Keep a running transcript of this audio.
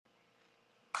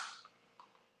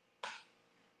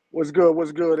What's good?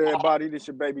 What's good, everybody? This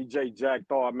your baby J Jack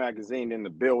Thought Magazine in the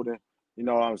building. You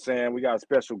know what I'm saying? We got a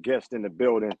special guest in the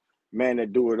building, man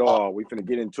that do it all. We finna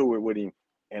get into it with him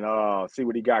and see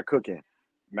what he got cooking.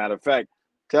 Matter of fact,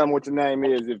 tell them what your name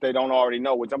is if they don't already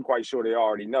know, which I'm quite sure they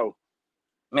already know.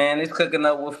 Man, it's cooking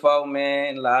up with Fo,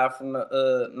 man. Live from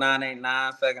the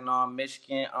 989 Second Arm,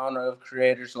 Michigan. Owner of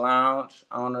Creators Lounge,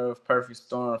 owner of Perfect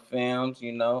Storm Films,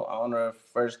 owner of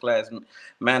First Class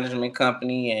Management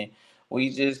Company, and we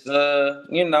just get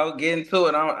into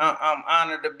it. I'm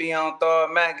honored to be on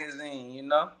Thought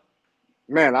Magazine.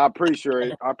 Man, I appreciate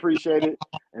it. I appreciate it,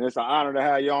 and it's an honor to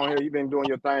have you on here. You've been doing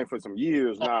your thing for some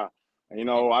years now, and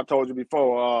I told you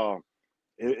before.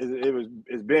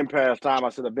 It's been past time. I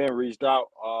should have been reached out.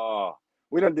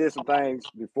 We done did some things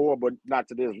before, but not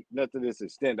to this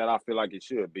extent that I feel like it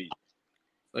should be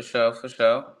For sure, for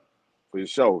sure. for the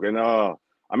show. And I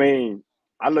mean,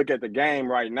 I look at the game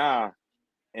right now,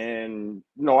 and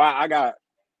I got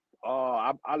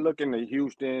I look into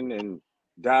Houston and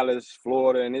Dallas,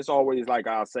 Florida, and it's always like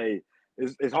I say,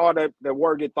 it's hard that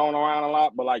word get thrown around a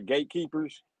lot, but like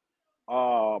gatekeepers.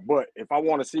 But if I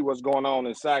want to see what's going on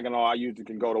in Saginaw, I usually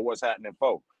can go to What's Happening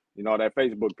Fo, that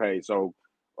Facebook page. So,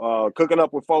 Cooking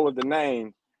Up with Fo is the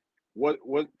name. What?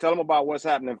 Tell them about What's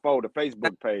Happening Fo, the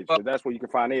Facebook page, because that's where you can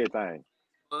find everything.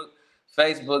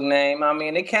 Facebook name. I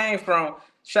mean, it came from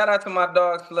shout out to my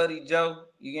dog Slutty Joe.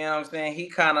 You know what I'm saying? He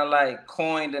kind of like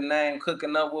coined the name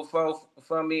Cooking Up with Fo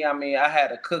for me. I mean, I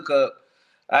had a cook up.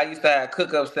 I used to have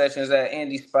cook up sessions at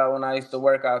Indie Spot when I used to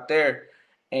work out there,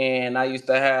 and I used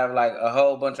to have like a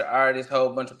whole bunch of artists, whole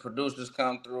bunch of producers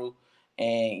come through,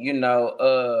 and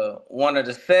one of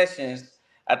the sessions.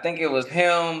 I think it was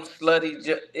him,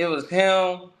 It was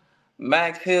him,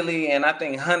 Max Hilly, and I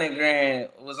think 100 Grand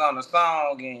was on the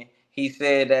song, and he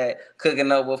said that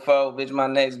cooking up with Fo, bitch, my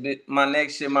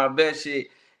next shit, my best shit,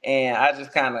 and I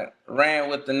just kind of ran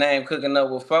with the name cooking up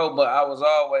with Fo, but I was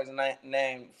always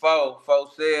named Fo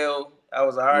Sale. I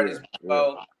was an Yeah, artist yeah,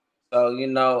 Fo, so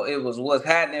it was what's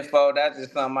happening Fo. That's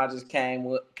just something I just came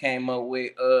up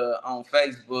with on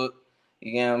Facebook.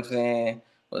 You know what I'm saying?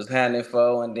 What's happening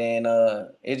Fo, and then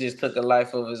it just took a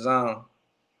life of its own.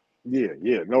 yeah,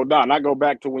 yeah. No doubt. And I go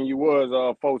back to when you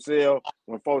was Fo Sale,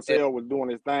 when Fo Yeah. Sale was doing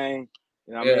his thing.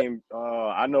 I Yeah. mean,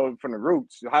 I know from the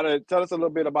roots. Tell us a little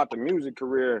bit about the music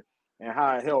career and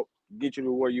how it helped get you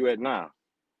to where you at now.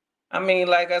 I mean,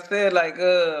 like I said,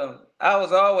 I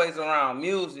was always around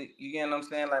music. You get what I'm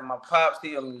saying? Like my pops,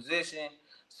 he a musician,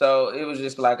 so it was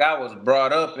just like I was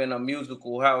brought up in a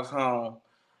musical household.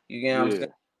 You get what I'm saying?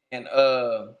 Yeah, And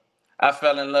I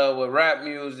fell in love with rap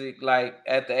music like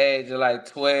at the age of like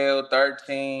 12,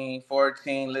 13,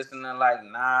 14, listening to like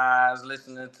Nas,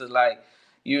 listening to like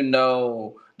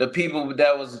the people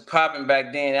that was popping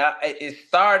back then. It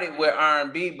started with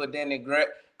R&B, but then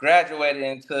graduated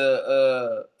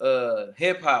into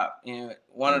hip hop. And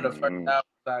one of the first mm-hmm. albums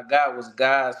I got was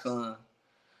Godson.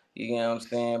 You know what I'm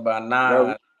saying? By That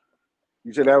Nas.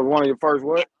 you said that was one of your first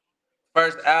what?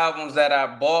 First albums that I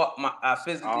bought, I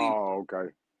physically Oh,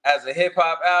 okay. as a hip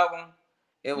hop album,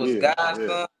 it was Yeah, yeah.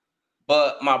 Godson.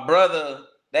 But my brother,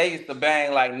 they used to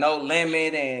bang like No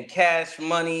Limit and Cash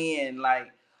Money and like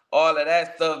all of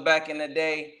that stuff back in the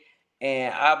day.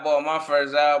 And I bought my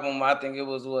first album. I think it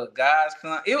was what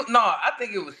Godson. I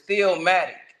think it was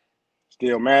Stillmatic.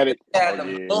 Stillmatic. Oh Had the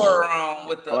yeah, velour yeah. on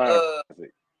with the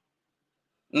Classic.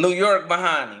 New York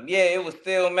behind him. Yeah, it was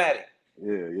Stillmatic.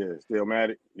 Yeah, yeah.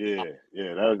 Stillmatic. Yeah,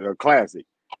 yeah. That was a classic.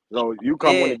 So Yeah,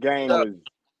 so,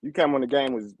 you come when the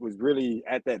game was really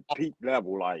at that peak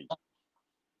level. Like,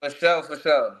 for sure, for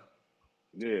sure.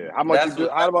 yeah. How much you That's do?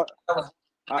 what How about that was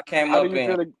I came how do up you in.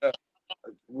 feel?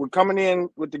 With coming in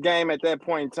with the game at that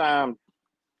point in time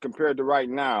compared to right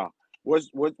now? What's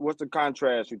the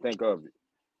contrast you think of it?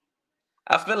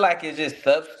 I feel like it's just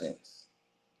substance.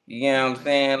 You know what I'm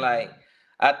saying? Like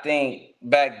I think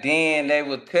back then they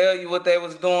would tell you what they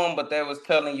was doing, but they was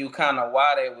telling you kind of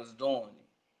why they was doing it.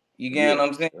 You get Yeah, what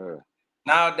I'm saying? yeah,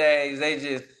 Nowadays they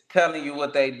just telling you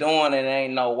what they doing and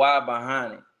ain't no why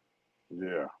behind it.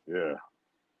 yeah, yeah.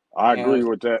 I You know what I'm agree saying?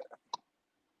 with that.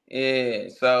 Yeah,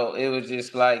 so it was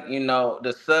just like,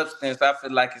 the substance I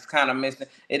feel like it's kind of missing.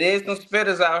 It is some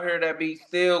spitters out here that be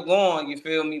still going, you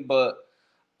feel me? But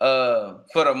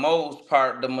for the most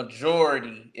part, the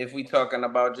majority, if we talking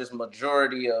about just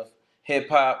majority of hip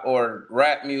hop or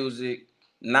rap music,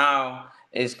 now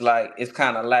it's like it's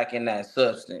kind of lacking that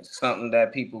substance, something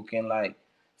that people can like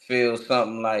feel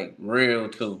something like real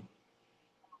to.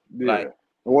 Yeah. Like,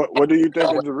 What do you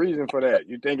think is the reason for that?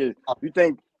 You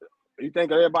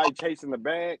think everybody chasing the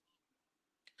bag?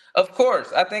 of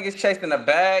course, I think it's chasing a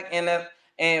bag, and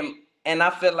and I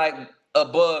feel like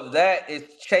above that is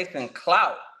chasing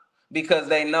clout because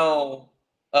they know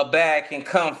a bag can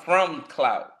come from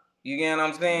clout. You get what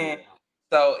I'm saying? Yeah,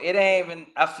 So it ain't yeah. even.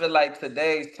 I feel like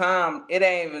today's time, it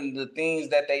ain't even the things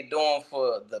that they doing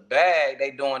for the bag.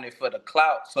 They doing it for the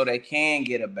clout, so they can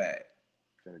get a bag.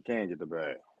 And it can get the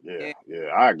bag. Yeah, Yeah, yeah.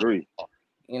 I agree.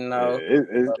 you Yeah, know.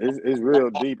 it's real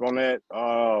deep on that.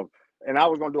 And I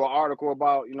was gonna do an article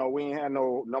about we ain't had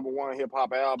no number one hip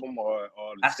hop album or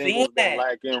the I seen singles been that.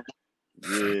 lacking.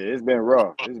 Yeah, it's been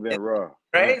rough. It's been It's rough.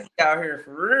 crazy out here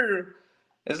for real.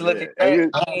 It's looking Yeah, and crazy.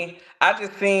 you, I mean, I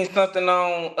just seen something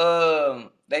on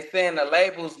they saying the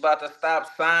labels about to stop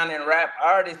signing rap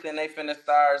artists and they finna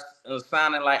start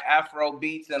signing like Afro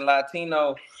beats and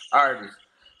Latino artists.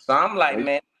 So I'm like, they,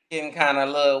 man, it's getting kind of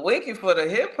a little wicked for the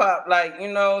hip hop. Like,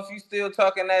 if you still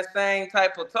talking that same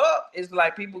type of talk, it's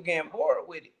like people getting bored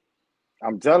with it.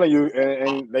 I'm telling you,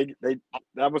 and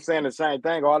I was saying the same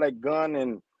thing. All that gun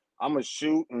and I'm a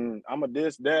shoot and I'm a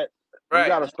this that. You Right.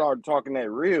 got to start talking that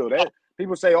real. That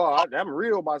people say, "Oh, I'm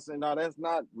real," by saying, "No, that's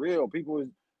not real."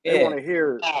 They Yeah. want to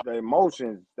hear the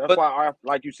emotions. That's But why,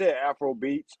 like you said, Afro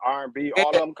beats, R&B, all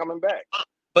of yeah. them coming back.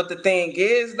 But the thing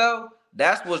is though,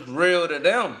 that's what's real to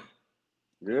them.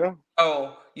 Yeah.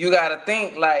 So you gotta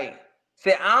think like,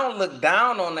 see, I don't look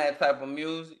down on that type of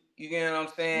music. You get what I'm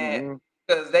saying? Hmm.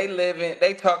 Because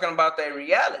they talking about their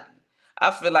reality. I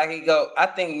feel like I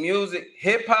think music,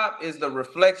 hip hop is the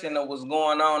reflection of what's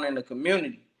going on in the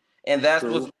community. And that's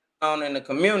what's True, going on in the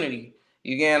community.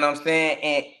 You get what I'm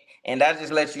saying? And that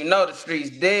just lets you know the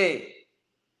streets dead.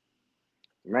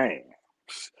 man.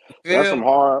 You feel me?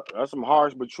 That's some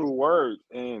harsh but true words.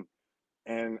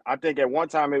 And I think at one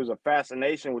time it was a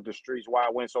fascination with the streets why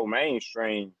it went so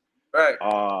mainstream. Right.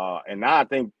 And now I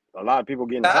think a lot of people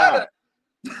getting Tired tired.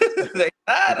 of they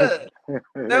tired of it.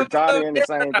 They Tell me tired of something hearing the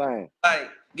different. same thing. Like,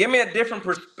 give me a different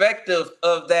perspective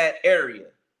of that area.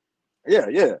 Yeah,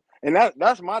 yeah. And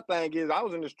that's my thing is I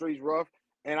was in the streets rough,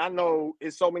 and I know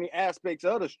it's so many aspects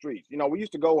of the streets. We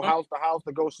used to go Mhm. house to house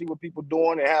to go see what people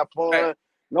doing and have Right, fun.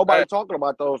 Nobody right. talking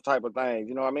about those type of things.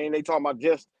 You know what I mean? They talking about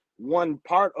just one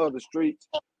part of the streets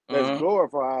that's Mhm.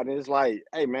 glorified. And it's like,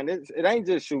 hey man, it ain't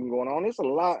just shooting going on. It's a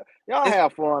lot. Y'all It's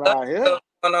have fun other out here. stuff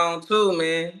going on too,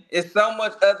 man. It's so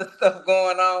much other stuff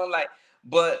going on. Like,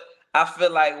 but I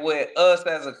feel like with us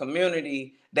as a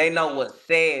community, they know what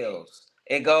sells.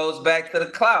 It goes back to the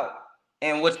clout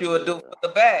and what you would do Yeah, for the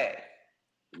bag.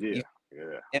 yeah, You,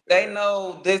 yeah, if they yeah.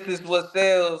 know this is what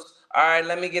sells, all right,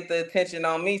 let me get the attention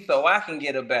on me so I can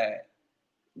get a bag.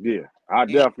 Yeah, I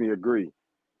You, definitely agree.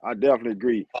 I definitely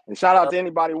agree. And shout out to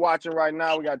anybody watching right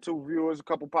now. We got two viewers, a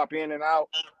couple pop in and out.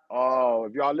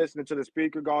 If y'all listening to the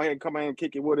speaker, go ahead and come in and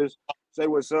kick it with us. Say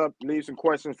what's up. Leave some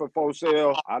questions for for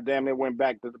sale. I damn near went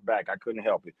back to the back. I couldn't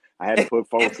help it. I had to put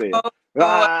for it's sale. so, so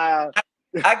Ah.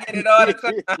 I get it all the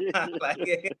time.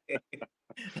 Like,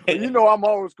 Well, I'm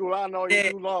old school. I know you yeah.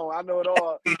 too long. I know it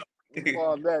all as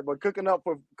far as that. But cooking up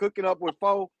with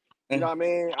foe, you know what I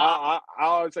mean? I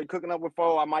always say cooking up with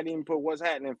foe. I might even put what's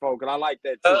happening foe because I like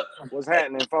that too. What's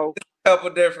happening foe? Couple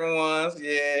different ones,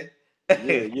 yeah.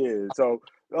 Yeah, yeah. So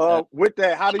with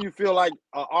that, how do you feel like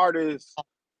artists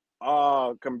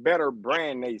can better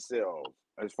brand themselves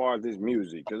as far as this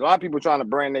music? Because a lot of people trying to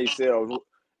brand themselves,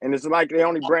 and it's like they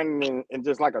only branding in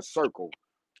just like a circle.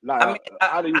 Like, I mean,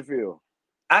 how do you feel?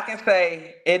 I can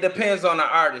say it depends on the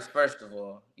artist, first of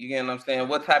all. You get what I'm saying?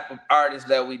 What type of artist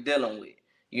that we dealing with.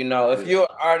 If Yeah. you're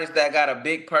an artist that got a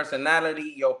big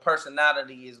personality, your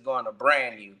personality is going to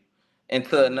brand you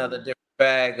into another Hmm. different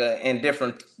bag in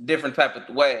different type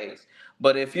of ways.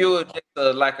 But if Yeah. you're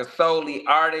just like a solely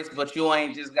artist, but you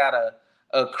ain't just got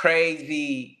a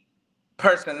crazy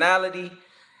personality,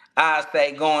 I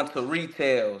say going to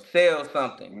retail, sell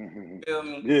something. Hmm. Feel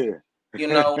me? Yeah.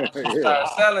 Once you Yeah. start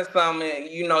selling something,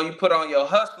 you put on your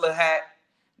hustler hat,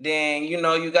 then you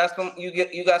got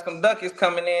some ducats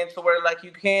coming in to where like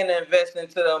you can invest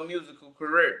into a musical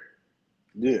career.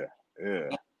 Yeah.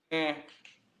 Yeah. Mm.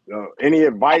 Any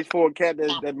advice for a cat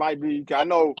that might be? I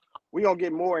know we gonna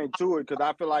get more into it because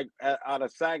I feel like out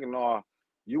of Saginaw,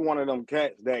 you one of them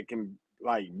cats that can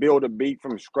like build a beat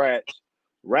from scratch,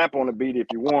 rap on the beat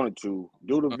if you wanted to,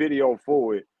 do the video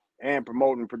for it, and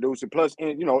promote and produce it. Plus,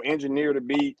 engineer the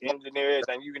beat, engineer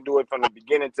everything. You can do it from the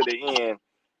beginning to the end.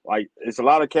 Like it's a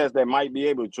lot of cats that might be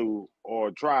able to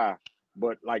or try,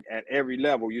 but like at every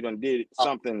level, you done did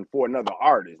something for another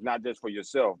artist, not just for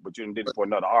yourself, but you done did it for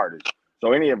another artist.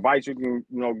 So, any advice you can,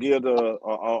 give the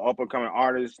up and coming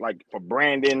artists, like for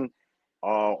branding,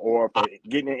 or for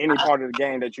getting in any part of the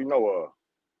game that you know of?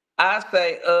 I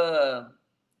say,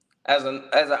 as an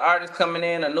artist coming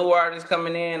in, a new artist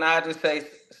coming in, I just say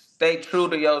stay true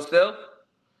to yourself.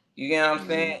 You get what I'm Mm-hmm.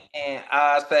 saying? And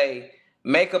I say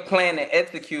make a plan and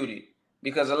execute it.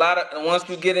 Because a lot of once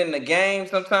you get in the game,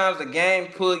 sometimes the game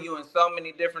pull you in so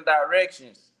many different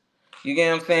directions. You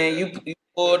get what I'm saying? Yeah. You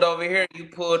pulled over here, you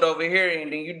pulled over here,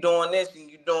 and then you doing this and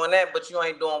you doing that, but you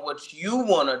ain't doing what you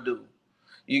wanna do.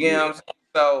 You get what I'm Yeah. saying?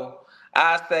 So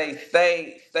I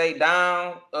say stay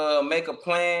down, make a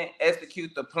plan,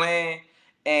 execute the plan,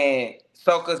 and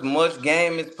soak as much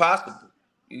game as possible.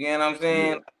 You get what I'm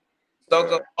saying? Yeah. Soak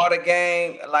Yeah. up all the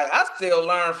game. Like I still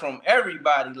learn from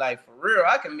everybody. Like for real,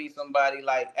 I can meet somebody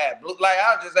like at Blue. Like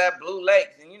I was just at Blue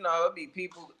Lakes, and you know, it be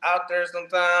people out there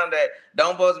sometimes that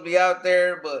don't supposed to be out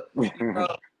there, but you know,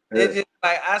 Yeah. it's just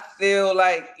like I still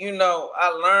like you know I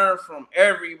learn from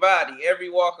everybody, every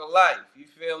walk of life. You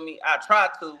feel me? I try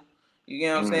to. You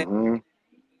get what I'm saying? Mm-hmm.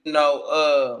 You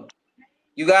know,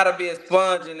 you gotta be a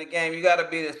sponge in the game. You gotta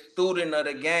be a student of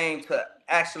the game to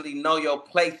actually know your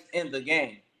place in the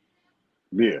game.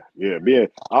 Yeah. Yeah. Be. I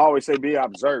always say be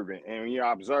observant, and when you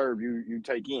observe, you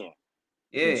take in,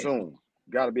 Yeah, consume.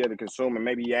 Got to be able to consume, and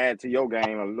maybe add to your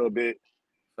game a little bit.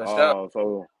 for sure.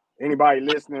 So anybody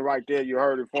listening right there, you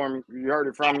heard it from me. You heard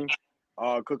it from me.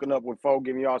 Cooking up with folk,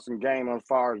 giving y'all some game as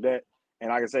far as that. And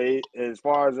like I say, as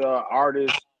far as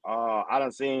artists, I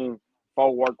done seen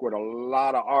folk work with a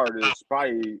lot of artists,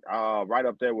 probably right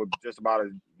up there with just about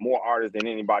as more artists than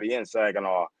anybody in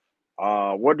Saginaw.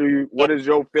 What is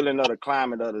your feeling of the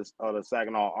climate of the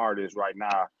Saginaw artists right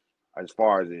now, as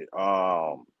far as it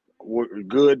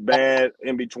good, bad,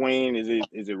 in between?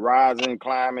 Is it rising,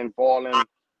 climbing, falling?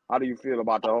 How do you feel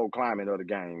about the whole climate of the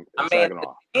game in I mean,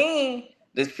 Saginaw?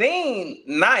 the scene,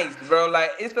 nice, bro.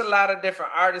 Like it's a lot of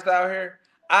different artists out here.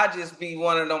 I just be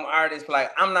one of them artists.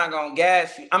 Like I'm not gonna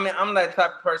gas you. I mean, I'm that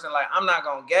type of person. Like I'm not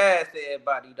gonna gas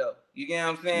everybody though. You get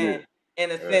what I'm Yeah, saying?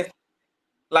 In a yeah, sense,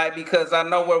 like because I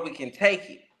know where we can take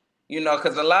it. You know,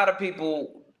 because a lot of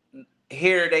people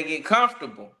here they get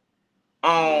comfortable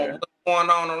on yeah. what's going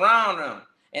on around them.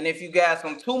 And if you gas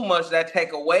them too much, that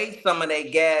take away some of their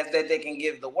gas that they can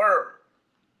give the world.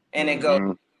 And it goes.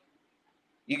 Mm-hmm.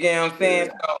 You get what I'm saying?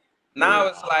 Yeah, So now yeah,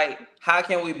 it's like, how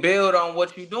can we build on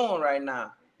what you're doing right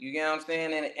now? You get what I'm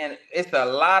saying? And it's a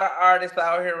lot of artists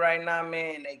out here right now,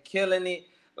 man. They killing it.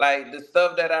 Like the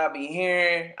stuff that I be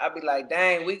hearing, I be like,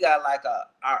 dang, we got like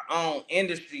our own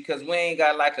industry because we ain't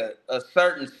got like a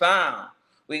certain sound.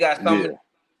 We got so many yeah,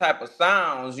 type of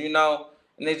sounds, you know.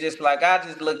 And it's just like I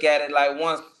just look at it like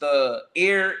once the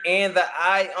ear and the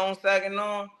eye on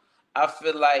Saginaw, I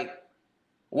feel like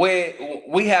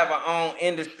we have our own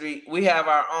industry. We have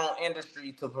our own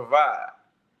industry to provide.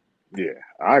 yeah.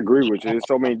 I agree with you. There's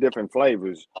so many different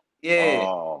flavors. Yeah.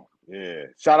 Yeah.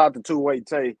 Shout out to Two Way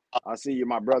Tay. I see you,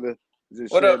 my brother.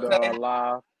 Just What shared up, the Tay?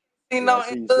 live. You Yeah, I know,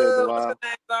 see you shared the what's live. the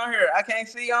name on here? I can't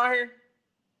see on here.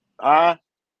 Ah,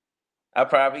 I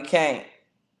probably can't.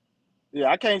 yeah.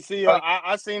 I can't see. Oh,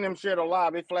 I seen them share the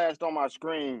live. It flashed on my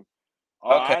screen.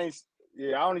 okay. I ain't.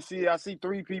 Yeah, I only see. I see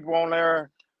three people on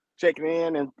there checking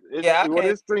in, and it's Yeah, I what can't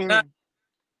it's see none. streaming.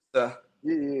 So,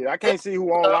 Yeah, yeah. I good can't see who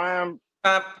talk. online.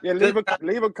 Yeah, Good time.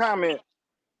 leave a comment.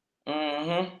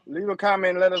 Mm-hmm. Leave a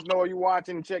comment. Let us know you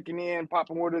watching, checking in,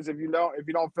 popping with us. If you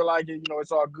don't feel like it,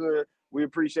 it's all good. We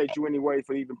appreciate you anyway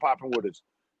for even popping with us.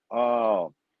 Uh,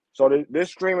 so this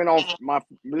streaming on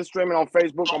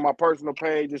Facebook on my personal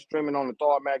page. It's streaming on the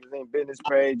Thought Magazine business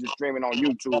page. It's streaming on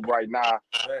YouTube right now.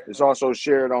 It's also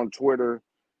shared on Twitter.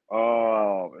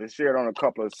 It's shared on a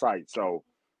couple of sites. So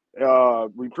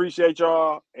we appreciate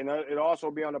y'all, and it'll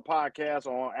also be on the podcast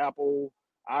on Apple,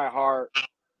 iHeart,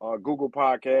 Google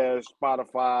Podcasts,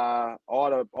 Spotify,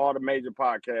 all the major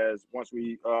podcasts. Once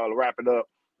we wrap it up,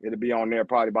 it'll be on there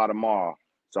probably by tomorrow.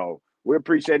 So we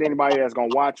appreciate anybody that's gonna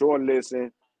watch or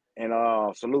listen, and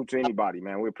salute to anybody,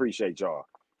 man. We appreciate y'all.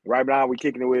 Right now, we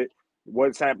kicking it with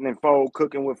what's happening, Fo,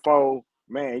 cooking with Fo.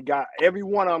 Man, he got every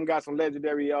one of them got some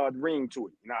legendary ring to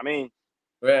it. You know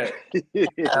Right. what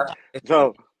I mean?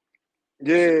 So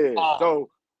yeah. So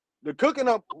the cooking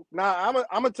up now,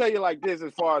 I'm gonna tell you like this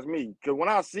as far as me, because when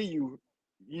I see you,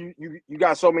 you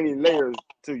got so many layers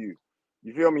to you.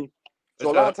 You feel me? For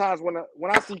So a lot sure. of times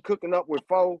when I see cooking up with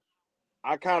Fo,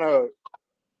 I kind of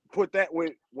put that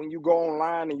with when you go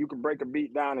online and you can break a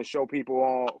beat down and show people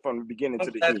on from the beginning I'm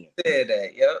to the glad end. you said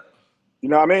that. Yep. You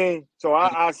know what I mean? So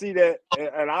I see that,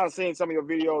 and I've seen some of your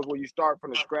videos where you start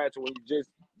from the scratch, when you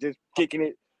just kicking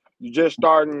it, you just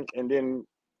starting, and then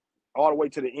all the way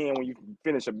to the end when you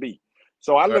finish a beat.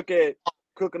 So I Right. look at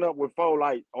cooking up with Fo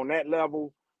like on that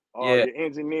level, Yeah. your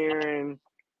engineering,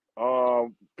 uh,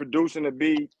 producing the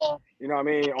beat, you know what I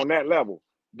mean, on that level.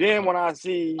 Then when I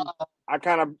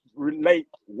kind of relate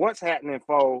what's happening,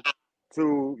 Fo,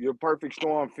 to your Perfect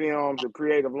Storm Films, your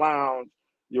Creative Lounge.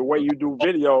 your way you do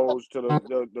videos to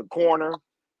the corner.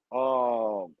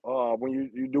 When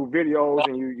you do videos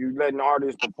and you letting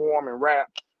artists perform and rap,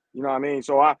 you know what I mean.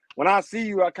 So when I see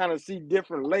you, I kind of see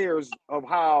different layers of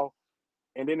how,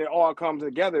 and then it all comes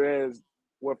together as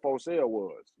what Fosell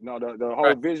was. You know, the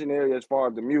whole Right. visionary as far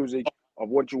as the music of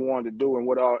what you wanted to do and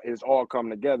what all is all come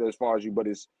together as far as you. But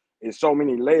it's so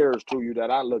many layers to you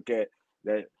that I look at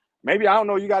that. Maybe I don't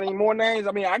know. You got any more names?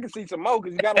 I mean, I can see some more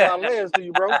because you got a lot of layers to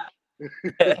you, bro.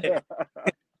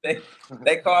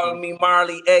 they call me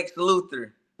Marley X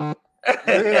Luther.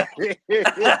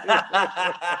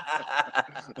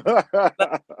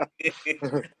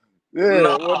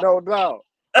 Yeah, No. well, no doubt.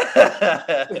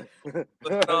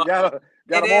 But no, got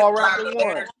it them is all a wrapped lot in of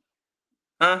one. layers.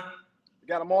 Huh?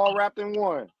 Got them all wrapped in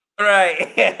one.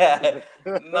 Right.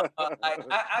 No, like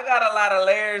I got a lot of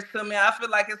layers to me. I feel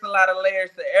like it's a lot of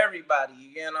layers to everybody.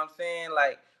 You get what I'm saying?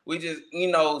 Like we just,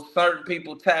 certain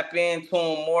people tap into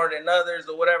them more than others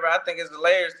or whatever. I think it's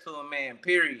layers to a man,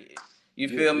 period. You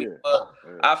Yeah, feel me? yeah, But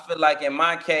yeah. I feel like in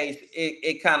my case,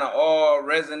 it kind of all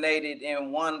resonated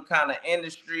in one kind of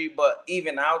industry, but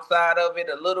even outside of it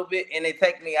a little bit, and it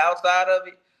take me outside of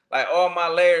it. Like all my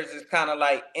layers is kind of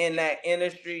like in that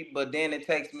industry, but then it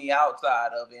takes me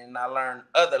outside of it, and I learn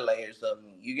other layers of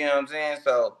me. You get what I'm saying?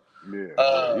 So, Yeah, yeah.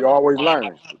 uh, You always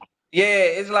learning. yeah,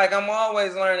 it's like I'm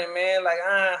always learning, man. Like,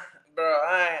 bro,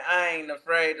 I ain't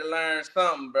afraid to learn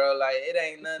something, bro. Like, it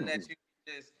ain't nothing that you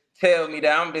can just tell me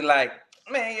that I'm be like,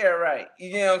 man, you're right.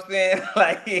 You know what I'm saying?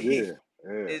 Like, Yeah,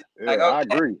 yeah, it's like, yeah. I okay,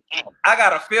 agree. I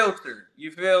got a filter.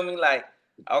 You feel me? Like,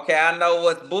 okay, I know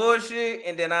what's bullshit,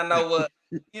 and then I know what,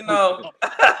 you know.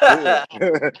 Yeah,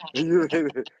 you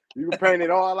you can paint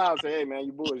it all out. Say, hey man,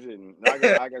 you bullshitting.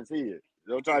 I can see it.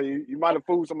 Don't try you might have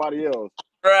fooled somebody else.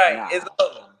 Right, Nah. it's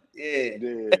over. Yeah.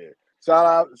 Yeah.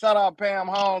 Shout out Pam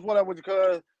Holmes. What up with you,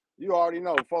 cuz? You already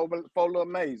know. Fo Little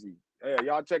Maisie. Yeah,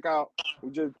 y'all check out.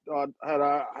 We just had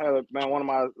man one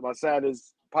of my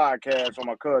saddest podcasts on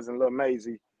my cousin Lil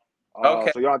Maisie.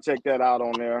 Okay. So y'all check that out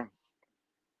on there.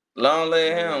 Long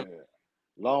live him. Yeah.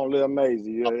 Long live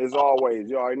Maisie. Yeah, as always,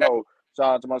 you already know.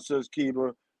 Shout out to my sis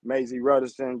Keeper, Maisie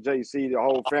Rutherson, JC, the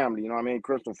whole family. You know what I mean?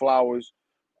 Crystal Flowers.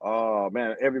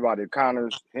 Man, everybody.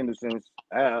 Connors, Hendersons,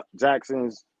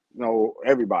 Jacksons. You know,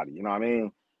 everybody. You know what I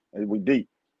mean? And we deep.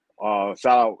 Shout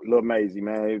out Lil Maisie,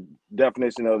 man.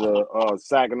 Definition of the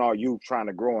Saginaw youth trying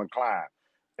to grow and climb.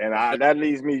 And For sure. that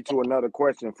leads me to another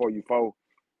question for you, folks.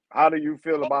 How do you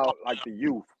feel about like the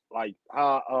youth? Like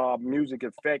how music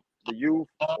affect the youth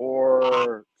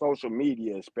or social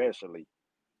media especially?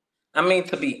 I mean,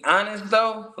 to be honest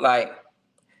though, like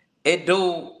it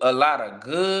do a lot of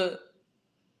good,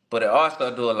 but it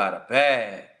also do a lot of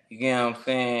bad. You get what I'm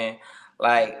saying?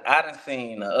 Like Yeah. I done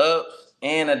seen the ups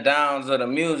and the downs of the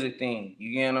music thing.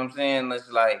 You get what I'm saying?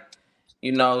 It's like,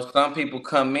 some people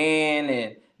come in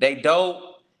and they dope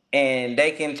and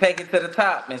they can take it to the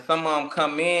top, and some of them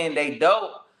come in, they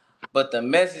dope, but the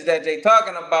message that they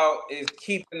talking about is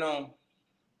keeping them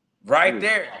right Yeah.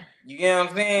 there. You get what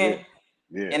I'm Yeah. saying?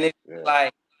 Yeah. And it's Yeah.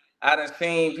 like I done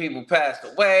seen people pass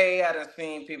away. I done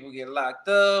seen people get locked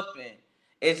up, and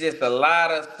it's just a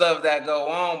lot of stuff that go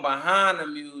on behind the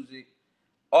music.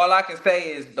 All I can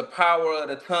say is the power of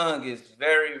the tongue is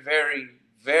very, very,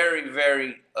 very,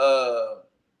 very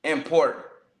important.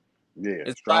 Yeah.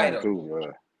 It's Strong vital.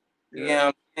 too. You Yeah. know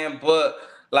what I'm saying? But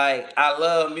like I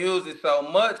love music so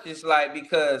much, it's like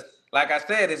because like I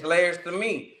said, it's layers to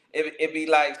me. It be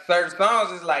like certain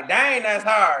songs, it's like, dang, that's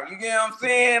hard. You get what I'm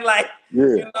saying? Like,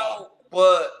 Yeah.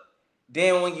 but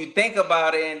then when you think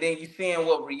about it and then you seeing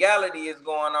what reality is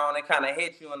going on, it kind of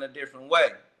hits you in a different way.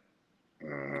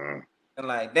 Uh, And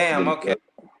like, damn, the, okay,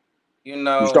 you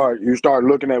you know, start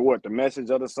looking at what the message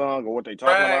of the song or what they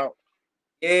talking right? about.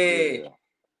 Yeah. Yeah.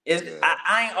 It's Yeah.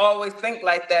 I ain't always think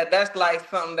like that. That's like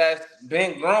something that's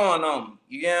been growing on me.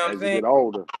 You get what I'm As you saying? get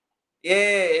older. Yeah,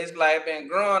 it's like been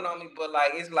growing on me, but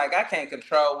like it's like I can't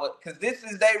control cause this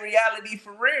is their reality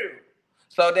for real.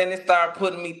 So then it started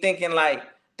putting me thinking like,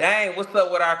 dang, what's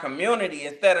up with our community?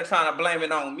 Instead of trying to blame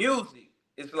it on music,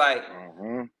 it's like,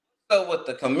 Uh-huh. what's up with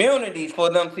the community for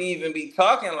them to even be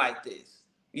talking like this?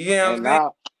 You know what And I'm saying?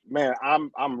 now, man,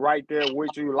 I'm right there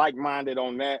with you, like minded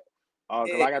on that. Cause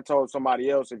Yeah, like I told somebody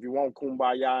else, if you want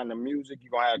kumbaya in the music,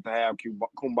 you're gonna have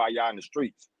kumbaya in the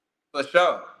streets. for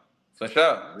sure, for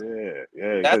sure. Yeah,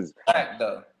 yeah. That's Cause a fact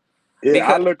though, yeah,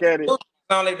 I because look at it.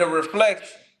 it's only the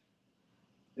reflection.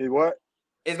 What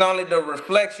It's only the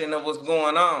reflection of what's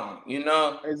going on. You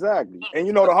know. exactly? And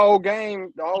the whole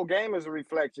game is a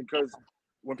reflection. Cause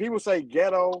when people say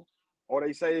ghetto or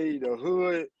they say the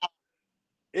hood,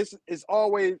 it's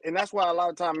always, and that's why a lot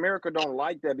of time America don't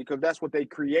like that because that's what they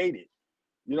created.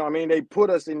 You know what I mean? They put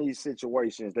us in these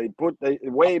situations. They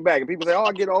way back, and people say, "Oh,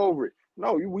 get over it."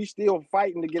 No, we still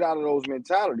fighting to get out of those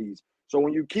mentalities. So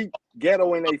when you keep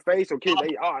ghetto in their face, or kids,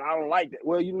 I don't like that.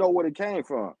 Well, you know where it came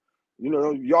from. You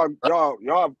know, y'all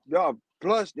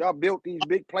plus y'all built these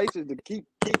big places to keep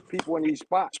people in these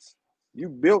spots. You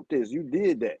built this. You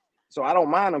did that. So I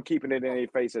don't mind them keeping it in their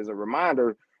face as a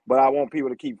reminder, but I want people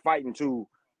to keep fighting to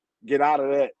get out of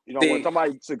that. You know, when See,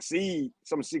 somebody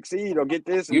succeed or get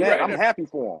this and you that, right. I'm happy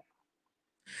for them.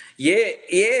 Yeah,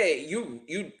 you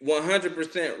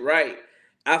 100% right.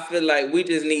 I feel like we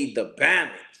just need the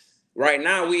balance. Right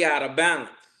now we out of balance.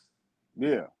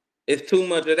 Yeah. It's too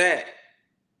much of that.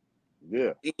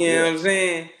 Yeah. You know what I'm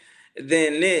saying?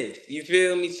 Than this. You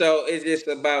feel me? So it's just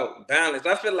about balance.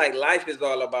 I feel like life is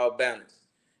all about balance.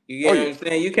 You Oh know yeah. what I'm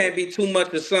saying? You can't be too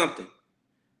much of something.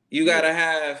 You Yeah. gotta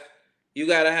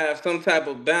have some type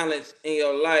of balance in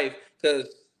your life, because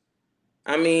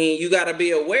I mean you gotta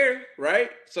be aware, right?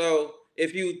 So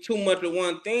if you too much of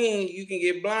one thing, you can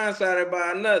get blindsided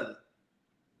by another.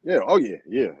 Yeah. Oh yeah.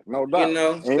 Yeah. No You doubt.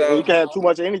 know, And you so can have too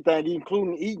much of anything,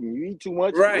 including eating. You eat too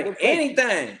much, it right, affects you.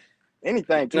 anything.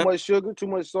 Anything, too No. much sugar, too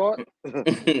much salt.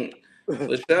 For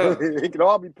sure. It can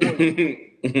all be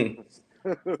poison.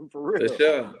 For For real.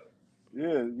 sure.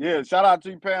 Yeah, yeah. Shout out to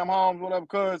you, Pam Holmes. What up,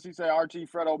 cuz? He said RT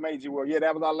Fredo made you well. Yeah,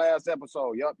 that was our last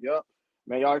episode. Yup.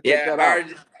 Man, y'all check Yeah, that out.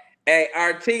 Hey,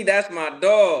 RT, that's my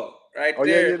dog right Oh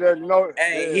yeah, there. yeah, you know,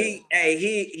 yeah.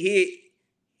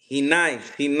 He nice.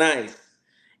 He nice.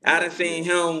 I Yeah, done yeah. seen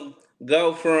him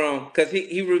go from, cause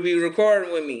he would be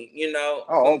recording with me, you know,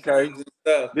 Oh, okay. sometimes and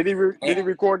stuff. Did he And,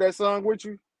 record that song with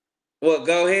you? well,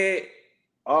 go ahead.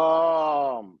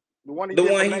 The one he The did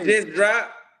for one he Maisie. just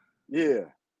dropped. Yeah.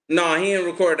 No, he didn't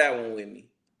record that one with me.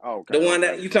 Okay, The one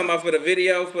that okay. you talking about for the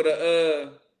video for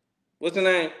the what's the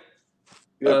name?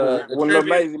 Yeah, for The when Lil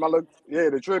tribute. Maisie,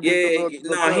 the tribute to Yeah,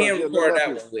 little no, he cuz, didn't yeah, little record that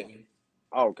nephew. one with me.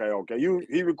 Okay.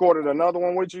 He recorded another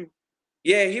one with you?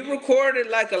 Yeah, he recorded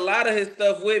like a lot of his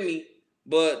stuff with me,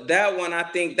 but that one I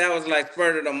think that was like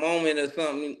spur of the moment or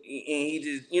something, and he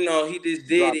just, he just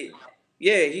did Dropped it. it.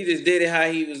 Yeah, he just did it how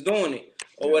he was doing it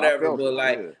or Yeah, I whatever. felt But it.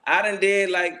 like Yeah. I done did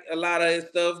like a lot of his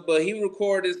stuff, but he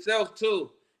recorded himself too,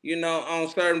 on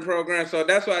certain programs. So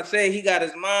that's why I say he got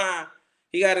his mind.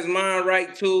 He got his mind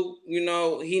right too. He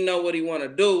know what he want to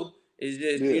do. It's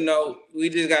just, Yeah. we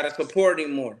just gotta support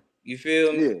him more. You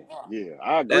feel me? Yeah.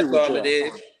 I agree That's with all it that.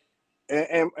 is.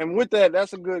 And with that,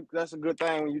 that's a good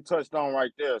thing when you touched on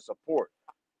right there, support.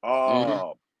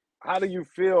 Mm-hmm. How do you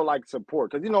feel like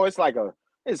support? Because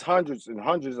it's hundreds and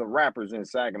hundreds of rappers in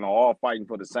Saginaw all fighting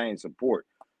for the same support.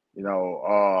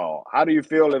 How do you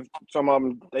feel if some of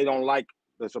them they don't like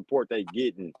the support they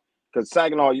getting? Because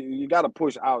Saginaw, you got to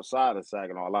push outside of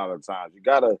Saginaw a lot of the times. You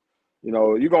got to,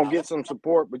 you're gonna get some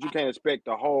support, but you can't expect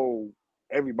the whole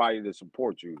everybody to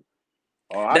support you.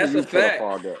 How do That's a you feel fact.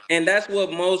 about that? And that's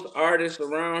what most artists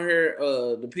around here,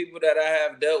 the people that I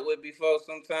have dealt with before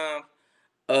sometimes,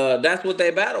 that's what they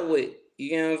battle with.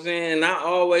 You know what I'm saying? And I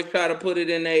always try to put it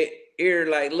in their ear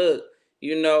like, look,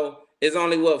 it's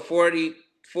only what 40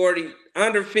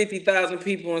 under 50,000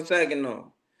 people in Saginaw.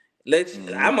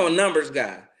 Mm-hmm. I'm a numbers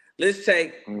guy. Let's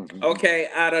take, Mm-hmm. okay,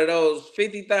 out of those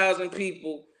 50,000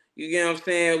 people, you get what I'm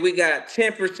saying? We got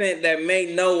 10% that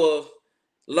may know of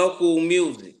local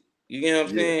music. You get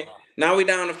what I'm Yeah. saying? Now we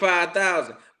down to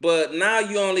 5,000. But now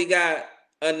you only got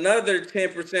another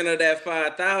 10% of that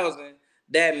 5,000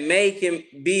 that make him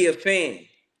be a fan.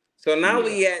 So now Yeah.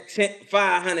 we at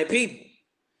 500 people.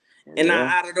 And now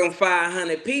Yeah. out of them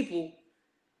 500 people,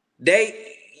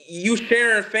 you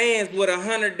sharing fans with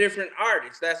 100 different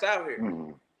artists that's out here.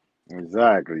 Mm-hmm.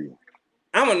 Exactly.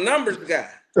 I'm a numbers guy.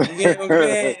 You get what I'm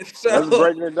saying? That's So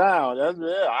breaking it down. I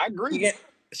you agree. get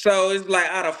so it's like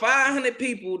out of 500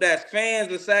 people that's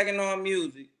fans of Saginaw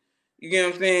music, you get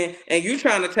what I'm saying? And you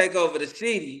trying to take over the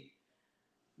city,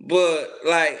 but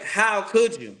like how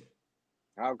could you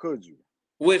How could you?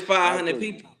 with How 500 could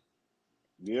you? people?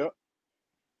 Yep.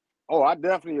 Oh, I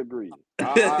definitely agree.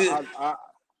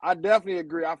 I definitely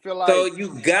agree. I feel So like you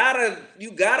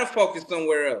gotta focus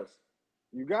somewhere else.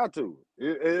 you got to.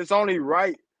 It's only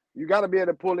right. You got to be able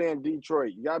to pull in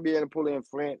Detroit. You got to be able to pull in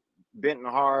Flint, Benton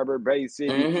Harbor, Bay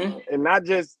City, Mm-hmm. and not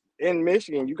just in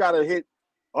Michigan. You got to hit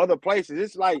other places.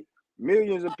 It's like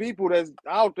millions of people that's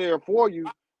out there for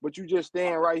you, but you just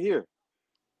stand right here.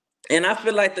 And I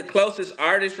feel like the closest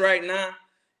artist right now,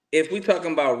 if we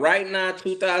talking about right now,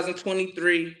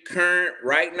 2023, current,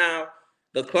 right now,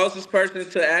 the closest person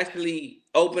to actually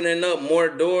opening up more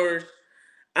doors.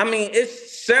 I mean,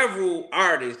 it's several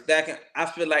artists that I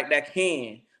feel like that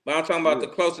can. But I'm talking about Yeah, the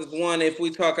closest one. If we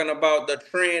talking about the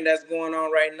trend that's going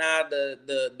on right now,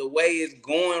 the way it's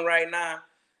going right now,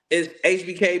 is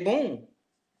HBK Boom.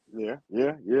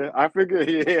 yeah. I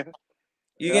figure,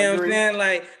 You I get what I'm agree. saying?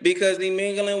 Like because he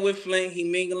mingling with Flint, he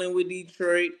mingling with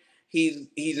Detroit. He's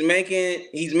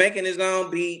making his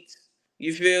own beats.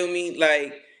 You feel me?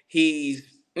 Like he's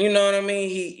you know what I mean.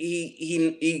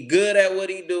 He good at what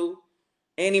he do,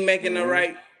 and he making the Hmm.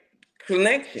 right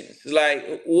connections.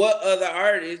 Like what other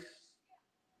artist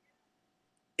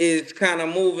is kind of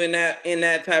moving that in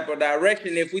that type of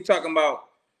direction? If we talking about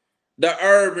the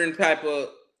urban type of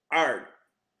art.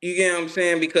 You get what I'm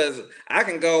saying? Because I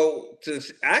can go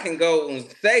and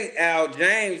say Al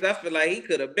James. I feel like he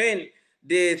could have been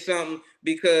did something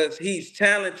because he's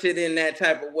talented in that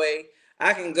type of way.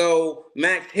 I can go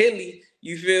Max Hilly,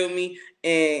 you feel me?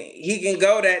 And he can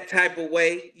go that type of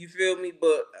way, you feel me?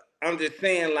 But I'm just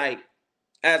saying, like,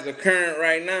 as a current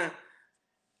right now,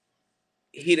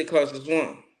 he the closest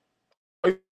one.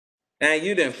 And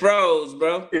you done froze,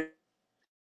 bro.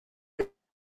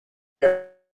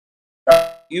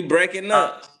 You breaking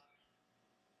up.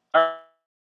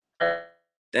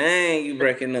 Dang, you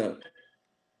breaking up.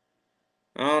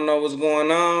 I don't know what's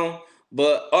going on,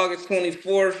 but August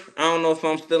 24th, I don't know if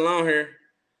I'm still on here.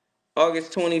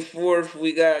 August 24th,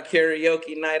 we got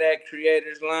karaoke night at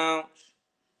Creators Lounge.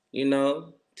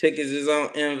 Tickets is on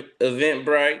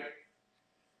Eventbrite.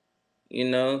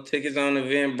 Tickets on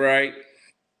Eventbrite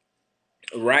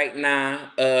right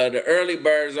now. The early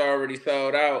birds are already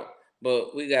sold out,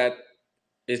 but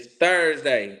it's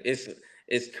Thursday.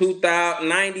 It's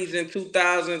 2090s and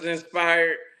 2000s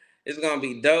inspired. It's gonna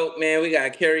be dope, man. We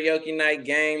got karaoke night,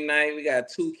 game night. We got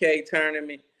 2K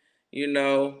tournament. You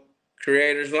know,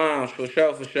 Creators Lounge for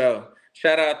sure, for sure.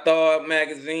 Shout out Thought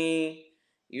Magazine.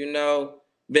 You know,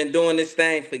 been doing this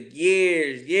thing for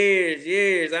years, years,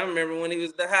 years. I remember when he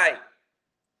was the hype.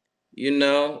 You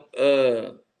know,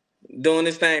 doing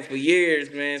this thing for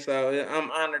years, man. So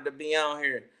I'm honored to be on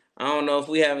here. I don't know if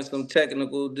we having some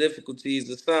technical difficulties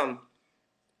or something,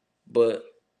 but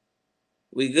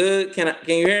we good. Can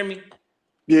you hear me?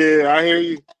 Yeah, I hear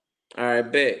you. All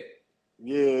right, bet.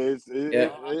 Yeah, Yeah,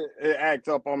 it acts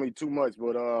up on me too much,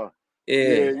 but yeah,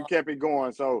 yeah, you kept it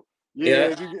going. So yeah, yeah,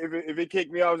 if it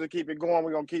kicked me out to keep it going,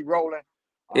 we're gonna keep rolling.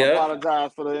 I yeah.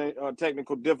 apologize for the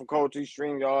technical difficulties.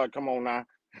 StreamYard, come on now.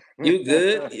 You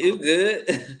good? You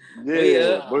good? We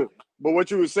Yeah, up? but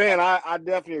what you were saying, I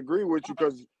definitely agree with you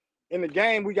because in the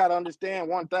game we got to understand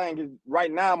one thing is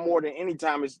right now more than any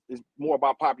time it's more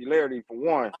about popularity for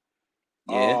one.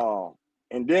 Yeah.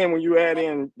 And then when you add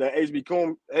in the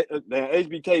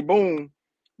HBK boom,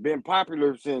 been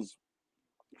popular since,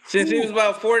 Since he was whew,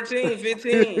 about 14,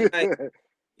 15, like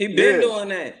he been yeah, doing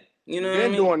that. You he know what I been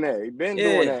mean? doing that. He been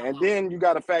doing Yeah. that, and then you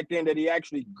got to factor in that he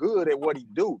actually good at what he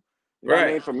do. You know what I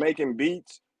Right. mean? From making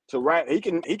beats to rap, he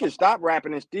can stop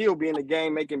rapping and still be in the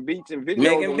game making beats and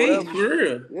videos or Making beats whatever. for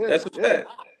real. Yeah, That's a yeah. fact.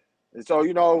 And so,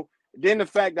 then the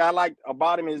fact that I like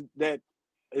about him is that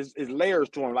is layers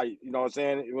to him. Like, you know what I'm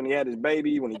saying? When he had his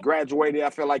baby, when he graduated, I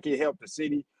felt like he helped the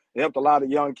city. He helped a lot of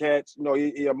young cats.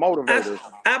 He a I motivator.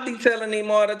 I be telling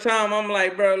him all the time. I'm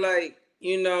like, bro, like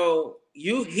he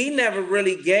never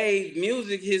really gave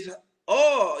music his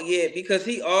all yet because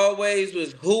he always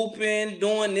was hooping,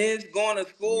 doing this, going to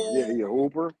Yeah, school. he a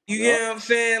hooper. You Yeah. get what I'm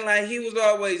saying? Like he was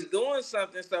always doing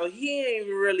something, so he ain't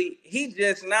even really. He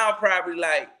just now probably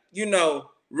like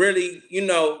really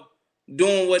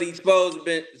doing what he's supposed to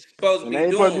And be they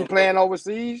ain't supposed to be doing. playing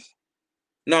overseas.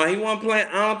 No, he wasn't playing.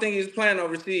 I don't think he was playing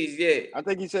overseas yet. I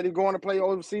think he said he's going to play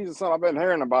overseas or something. I've been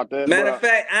hearing about that, Matter of but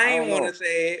fact, I I ain't don't want to know.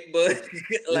 say it, but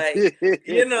like,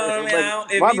 you know what I mean.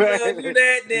 If My he told you bad.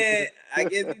 that, then I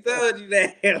guess he told you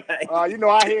that. Like,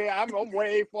 I hear I'm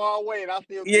way far away and I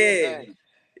still saying yeah, dang.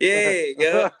 yeah,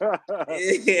 yeah,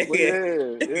 But yeah,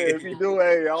 yeah, if you do,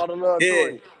 hey, all the love to yeah,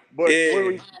 him. But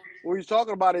yeah. what he's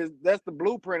talking about is that's the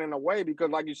blueprint in a way because,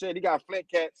 like you said, he got Flint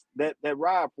cats that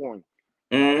ride for him.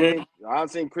 You know what I Mm-hmm. mean? I've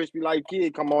seen Crispy Light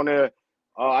Kid come on there.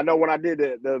 I know when I did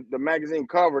the magazine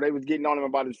cover, they was getting on him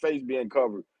about his face being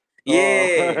covered. Yeah,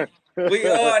 Uh, we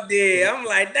all did. I'm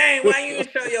like, dang, why you even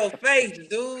show your face,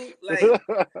 dude? Like,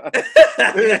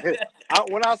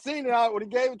 when I seen it, when he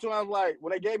gave it to him, I was like,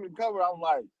 when they gave me the cover, I was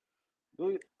like,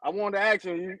 dude, I wanted to ask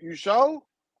him, you show?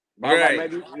 But I was like, right.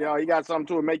 maybe he got something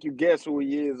to it, make you guess who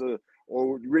he is,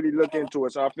 or really look into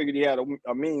it. So I figured he had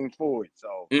a meaning for it.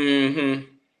 So Mm-hmm.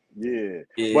 yeah,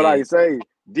 but like Yeah. you say,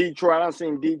 Detroit, I've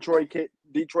seen Detroit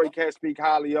cats speak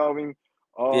highly of him.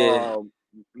 Yeah.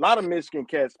 A lot of Michigan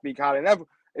cats speak highly. And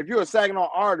if you're a Saginaw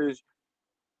artist,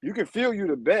 you can feel you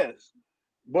the best.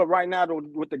 But right now,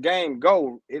 with the game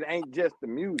go, it ain't just the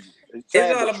music. It's It's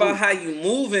sad all but about true. how you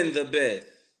moving the best.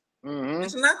 Mm-hmm.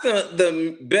 It's not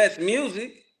the best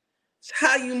music. It's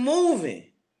how you moving.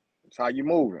 It's how you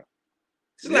moving.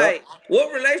 It's Yep. like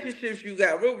what relationships you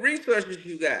got, what resources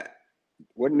you got.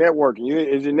 What networking?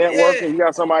 Is it networking? Yeah, You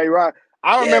got somebody right?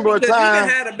 I yeah, remember a because you can time.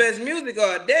 have the best music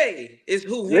all day. It's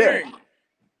who Yeah, hearing it.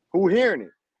 who hearing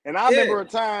it? And I Yeah. remember a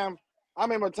time. I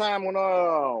remember a time when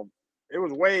it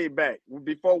was way back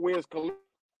before Wiz Khalifa.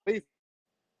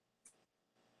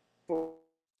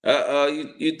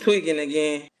 You tweaking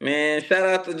again. Man, shout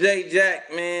out to Jay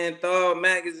Jack, man. Thor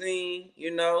Magazine,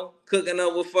 Cooking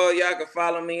Up with Fo. Y'all can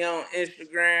follow me on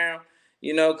Instagram,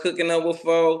 Cooking Up with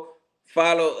Fo.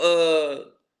 Follow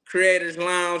Creators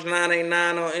Lounge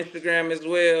 989 on Instagram as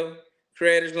well.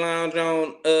 Creators Lounge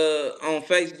on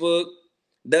Facebook.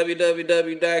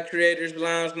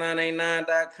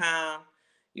 www.creatorslounge989.com.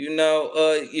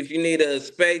 If you need a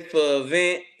space for an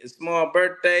event, a small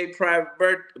birthday, private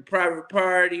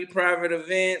party, private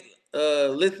event,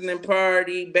 listening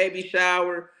party, baby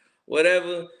shower,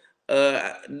 whatever,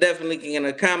 definitely can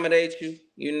accommodate you.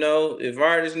 If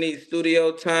artists need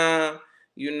studio time,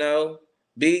 you know,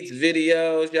 beats,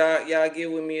 videos, y'all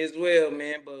get with me as well,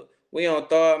 man. But we on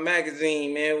Thor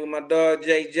Magazine, man, with my dog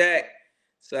Jay Jack.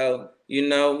 So,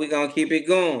 we gonna keep it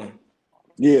going.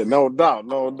 Yeah, no doubt,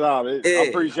 no doubt. I Yeah.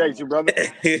 appreciate you, brother.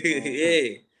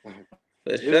 Yeah,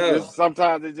 for sure. It's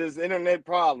sometimes it's just internet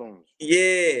problems.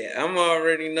 Yeah, I'm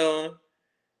already knowing.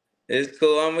 It's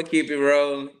cool. I'm gonna keep it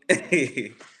rolling.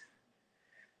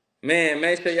 Man,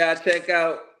 make sure y'all check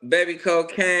out Baby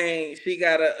Cocaine. She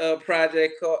got a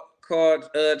project called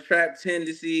Trap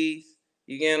Tendencies.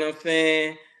 You get what I'm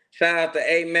saying? Shout out to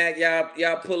A-Mac.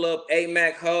 Y'all pull up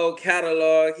A-Mac whole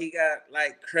catalog. He got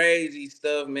like crazy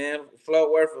stuff, man. Float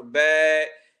worth a bag.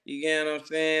 You get what I'm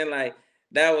saying? Like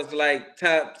that was like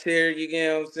top tier. You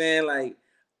get what I'm saying? Like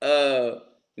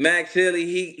Max Hilly,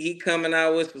 he coming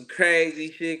out with some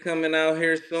crazy shit coming out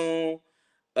here soon.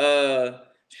 Uh,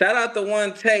 Shout out to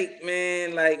One Take,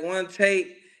 man. Like One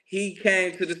Take, he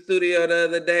came to the studio the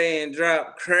other day and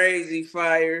dropped crazy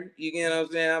fire. You get what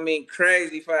I'm saying? I mean,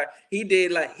 crazy fire. He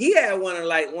had one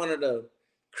of the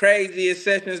craziest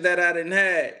sessions that I didn't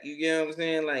had. You get what I'm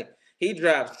saying? Like he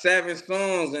dropped 7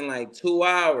 songs in like 2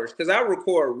 hours. Cause I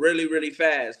record really, really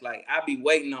fast. Like I be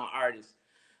waiting on artists.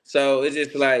 So it's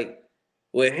just like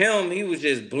with him, he was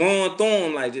just blowing through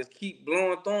them, like just keep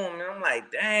blowing through them. And I'm like,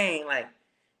 dang, like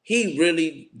he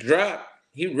really dropped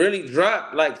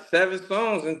like 7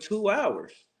 songs in 2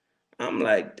 hours. I'm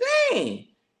like, dang,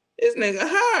 this nigga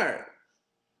hard.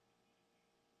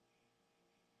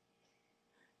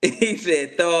 He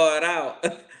said, thaw it out.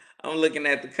 I'm looking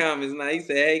at the comments now. He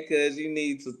said, hey, cuz you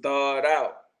need to thaw it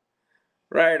out.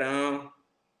 Right on.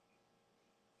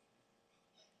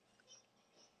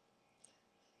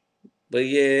 But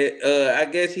yeah, I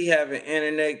guess he having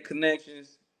internet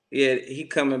connections. Yeah, he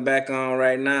coming back on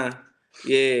right now.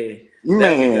 Yeah,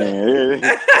 there we go. Man,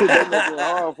 they making it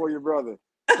hard for you, brother.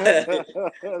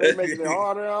 They making it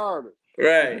harder and harder.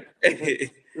 Right.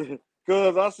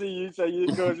 Cause I see you say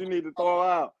cause you need to throw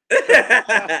out.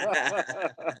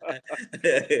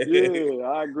 Yeah,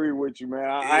 I agree with you, man.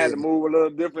 I had Yeah. to move a little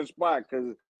different spot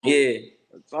because Yeah.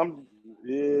 some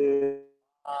yeah.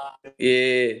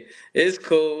 Yeah. It's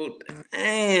cool.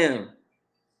 Damn.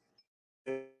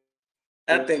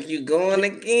 I think you going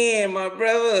again, my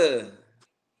brother.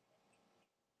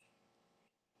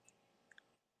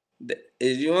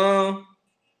 Is you on?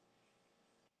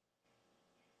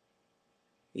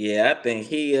 Yeah, I think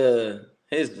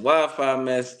his Wi-Fi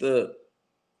messed up.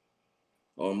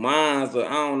 Or mine's, or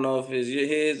I don't know if it's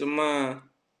his or mine.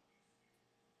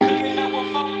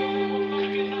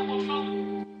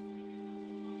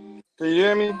 Can you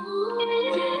hear me?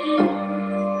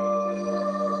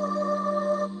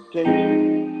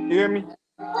 Can you hear me?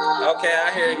 Okay,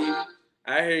 I hear you.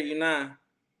 I hear you now.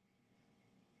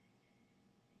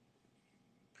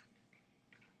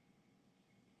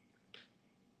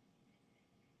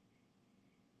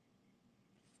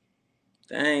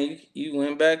 Dang, you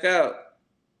went back out.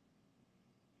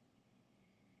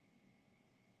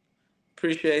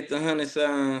 Appreciate the 100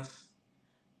 signs.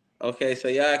 Okay, so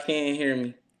y'all can't hear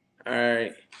me. All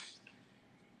right.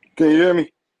 Can you hear me?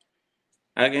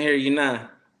 I can hear you now.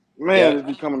 Man, Yep. it's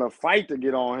becoming a fight to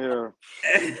get on here.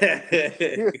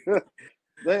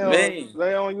 Man,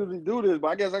 They don't usually do this, but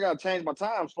I guess I gotta change my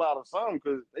time slot or something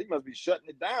because they must be shutting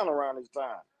it down around this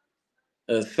time.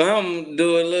 some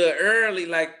do it a little early,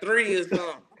 like 3 or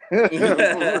For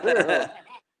real, something.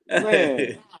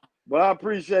 man. But I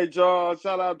appreciate y'all.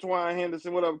 Shout out to Twine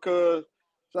Henderson. What up, cuz?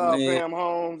 Shout out Fam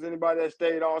Holmes. Anybody that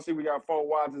stayed on. See, we got 4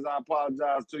 watches. I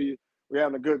apologize to you. We're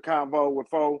having a good convo with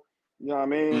 4. You know what I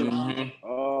mean? Mm-hmm.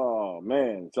 Oh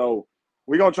man. So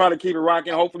we're gonna try to keep it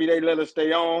rocking. Hopefully they let us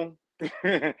stay on.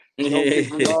 Don't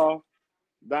kick me off.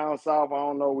 Down south, I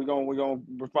don't know. We're gonna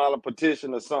file a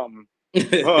petition or something.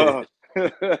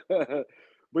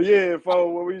 But yeah,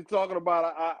 for what we was talking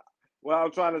about, what I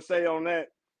was trying to say on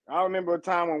that, I remember a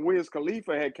time when Wiz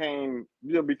Khalifa had came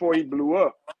before he blew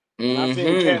up, and I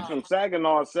seen cats from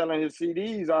Saginaw selling his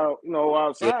CDs out,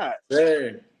 outside.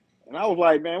 Yes, and I was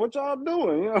like, man, what y'all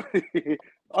doing?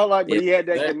 I was like, but he had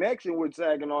that connection with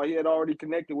Saginaw. He had already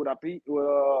connected with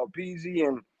PZ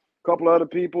and a couple other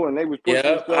people, and they was pushing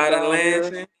the stuff out of down here.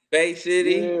 Lansing, Bay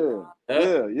City.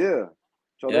 Yeah.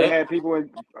 So they had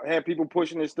people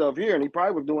pushing this stuff here, and he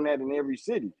probably was doing that in every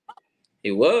city. He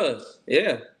was,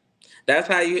 yeah. That's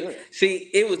how you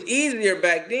see. It was easier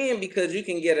back then because you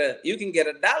can get a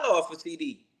dollar off a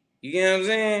CD. You get what I'm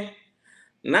saying?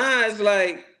 Now it's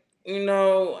like, I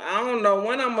don't know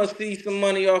when I'm gonna see some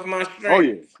money off my stream. Oh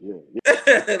yeah.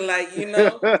 Like,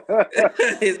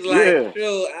 it's like,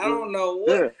 sure, I don't know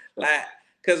what, like,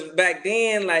 cause back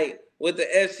then, like with the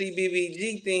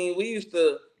FCBBG thing, we used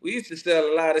to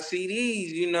sell a lot of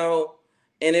CDs,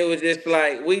 and it was just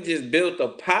like we just built a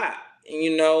pot,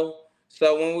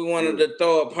 So when we wanted to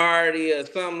throw a party or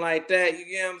something like that, you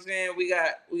get what I'm saying? We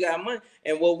got money,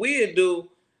 and what we'd do,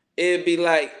 it'd be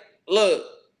like, look,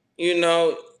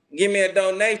 give me a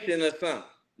donation or something.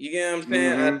 You get what I'm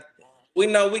saying? We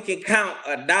know we can count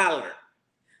 $1.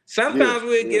 Sometimes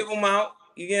we'll give them out.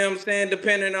 You get what I'm saying?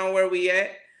 Depending on where we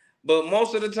at. But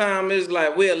most of the time, it's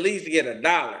like we at least get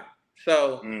 $1.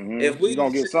 So if we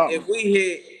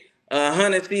hit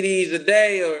 100 CDs a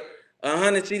day or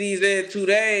 100 CDs every 2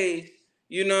 days,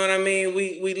 you know what I mean?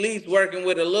 We at least working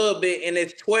with a little bit, and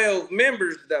it's 12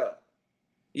 members though.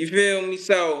 You feel me?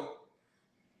 So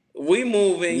we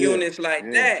move in units like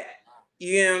that.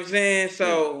 You know what I'm saying?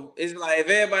 So it's like if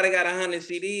everybody got 100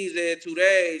 CDs every 2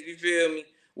 days, you feel me?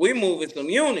 We moving some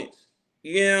units.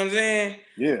 You know what I'm saying?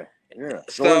 Yeah.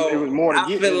 So it was more to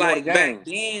I feel like back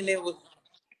then it was,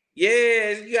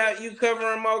 you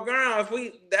covering more ground.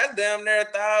 That's damn near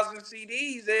 1,000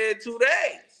 CDs every 2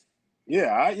 days.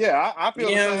 I feel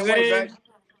the same way.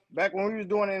 Back when we was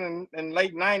doing it in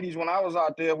late '90s, when I was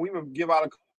out there, we would give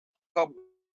out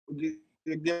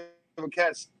give a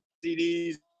cat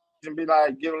CDs and be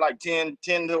like, give it like 10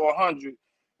 to 100,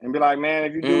 and be like, man,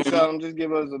 if you do sell them, just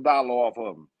give us $1 off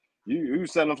of them. You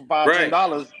sell them for $5,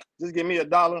 $10, just give me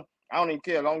 $1. I don't even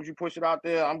care. As long as you push it out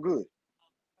there, I'm good.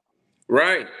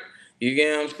 Right. You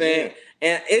get what I'm saying?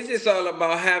 And it's just all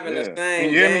about having the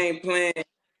same game plan.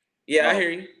 Yeah, I hear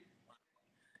you.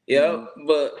 Yep,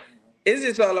 but it's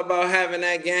just all about having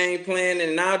that game plan.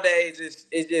 And nowadays,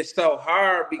 it's just so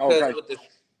hard because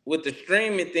with the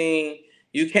streaming thing,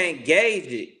 you can't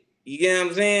gauge it. You get what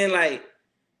I'm saying? Like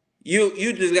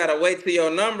you just gotta wait till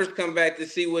your numbers come back to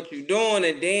see what you're doing,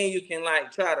 and then you can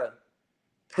like try to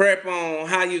prep on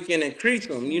how you can increase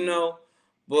them.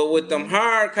 But with them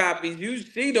hard copies, you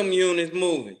see them units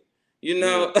moving. You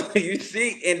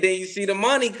see, and then you see the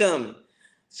money coming.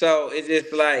 So it's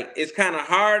just like it's kind of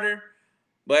harder.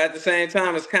 But at the same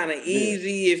time, it's kind of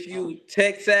easy if you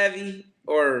tech savvy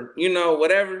or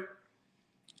whatever.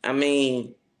 I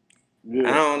mean,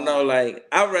 I don't know. Like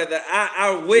I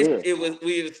wish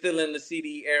we were still in the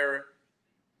CD era.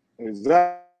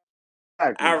 Exactly.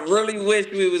 I really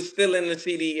wish we was still in the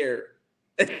CD era.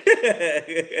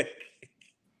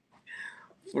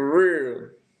 For real,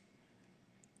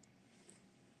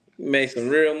 made some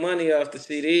real money off the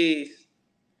CDs.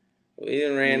 We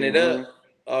done ran it up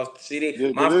off the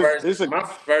CD. My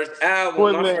first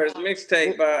album, my first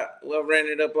mixtape, ran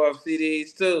it up off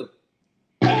CDs too.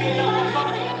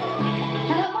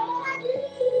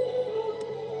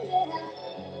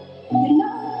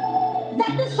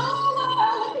 That this whole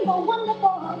world is more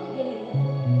wonderful.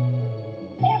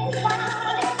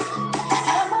 Everybody,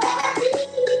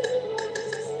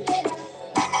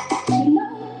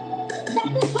 that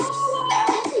this whole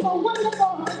world is more wonderful.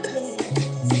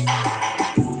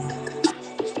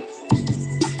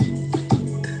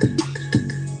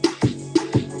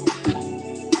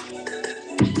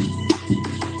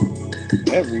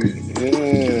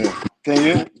 Can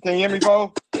you hear me,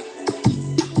 Bo?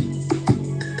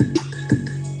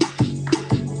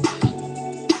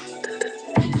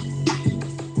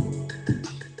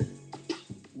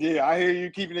 Yeah, I hear you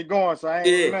keeping it going, so I ain't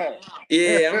even mad.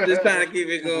 Yeah, I'm just trying to keep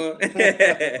it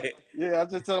going. Yeah, I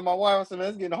just telling my wife, I said,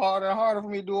 it's getting harder and harder for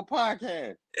me to do a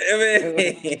podcast.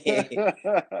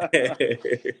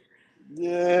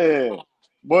 Yeah.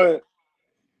 But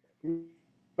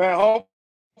man,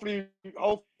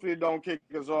 hopefully it don't kick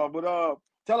us off. But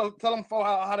tell them for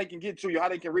how they can get to you, how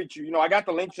they can reach you. You know, I got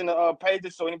the links in the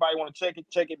pages, so anybody want to check it.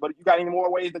 But you got any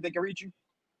more ways that they can reach you?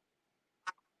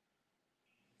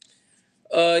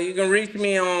 You can reach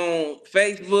me on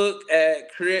Facebook at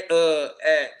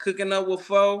Cooking Up with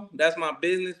Fo. That's my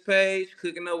business page.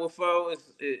 Cooking Up with Fo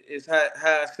is how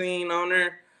I seen on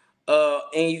there.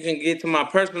 And you can get to my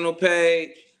personal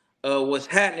page, What's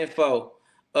Happening Fo.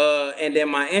 And then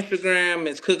my Instagram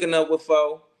is Cooking Up with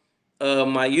Fo.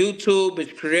 My YouTube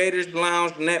is Creators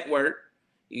Lounge Network.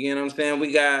 You know what I'm saying?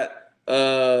 We got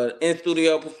in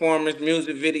studio performance,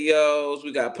 music videos.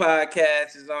 We got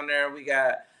podcasts on there. We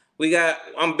got.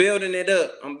 I'm building it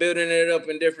up. I'm building it up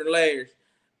in different layers.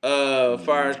 As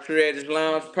far as Creators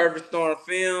Lounge, Perfect Storm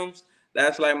Films.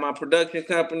 That's like my production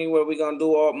company where we gonna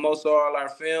do most of all our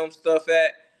film stuff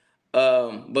at.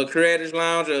 But Creators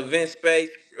Lounge, a event space,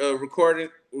 recording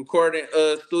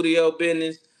studio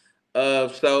business.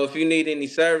 So if you need any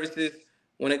services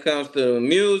when it comes to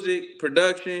music,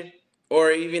 production,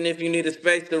 or even if you need a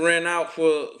space to rent out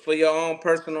for your own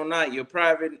personal night, your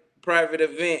private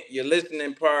event, your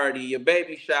listening party, your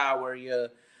baby shower, your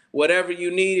whatever you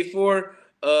need it for,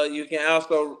 you can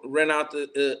also rent out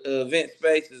the event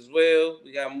space as well.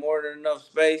 We got more than enough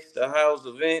space to house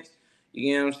events.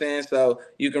 You know what I'm saying? So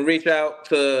you can reach out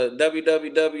to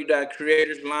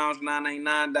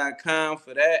www.creatorslounge989.com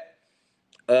for that.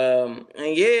 And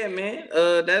yeah, man,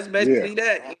 that's Yeah. basically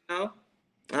that, you know.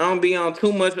 I don't be on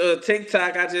too much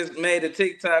TikTok. I just made a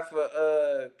TikTok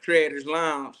for Creators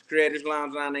Lounge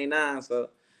 989. So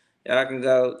y'all can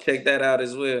go check that out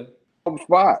as well. Dope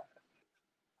spot.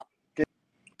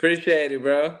 Appreciate it,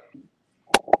 bro.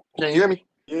 Can you hear me?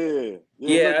 Yeah. Yeah, it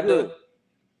Yeah, look I good. do.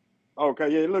 Okay,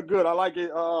 yeah, it look good. I like it.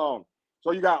 So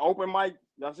you got open mic.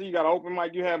 I see you got open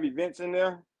mic. You have events in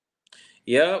there.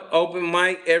 Yep, open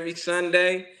mic every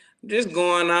Sunday. Just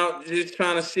going out, just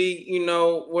trying to see, you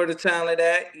know, where the talent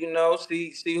at. You know,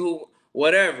 see who,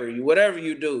 whatever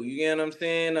you do. You get what I'm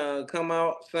saying? Come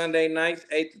out Sunday nights,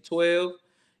 8 to 12.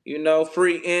 You know,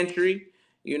 free entry.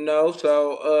 You know,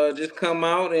 so just come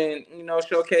out and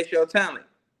showcase your talent.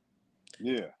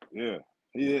 Yeah, yeah,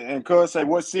 yeah. And cuz say,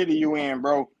 what city you in,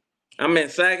 bro? I'm in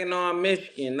Saginaw,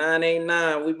 Michigan,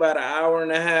 989. We about an hour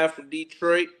and a half from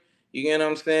Detroit. You get what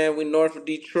I'm saying? We north of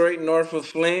Detroit, north of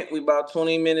Flint. We about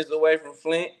 20 minutes away from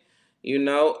Flint. You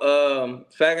know,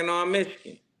 Saginaw,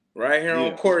 Michigan, right here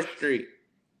on Yeah, Court Street.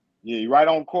 yeah. You right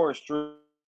on Court Street.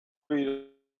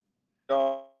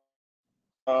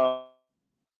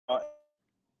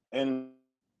 And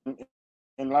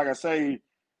like I say,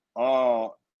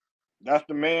 that's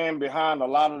the man behind a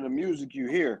lot of the music you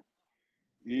hear.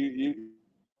 You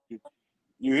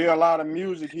hear a lot of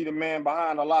music. He the man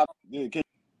behind a lot. Yeah,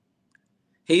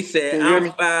 He said, can you hear I'm me?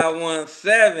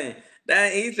 517.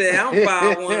 He said, I'm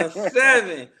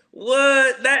 517.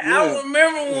 What? That Yeah. I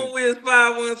remember when we was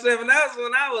 517. That was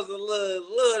when I was a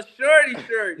little shorty.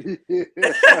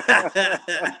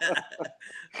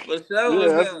 For sure, Yeah, for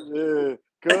that's sure. yeah.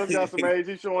 Cuz got some age.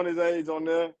 He's showing his age on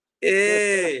there.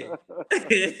 Yeah.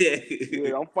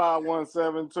 Yeah, I'm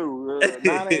 517 too.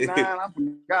 989. I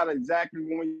forgot exactly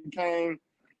when we came,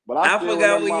 but I I still remember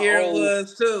forgot my what year it old.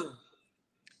 was too.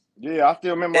 Yeah, I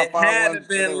still remember my It five had to one. I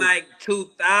been think like five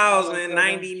 2000, one seven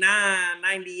 99,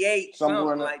 98, somewhere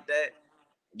something in that. like that.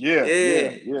 Yeah,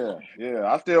 Yeah. yeah, yeah,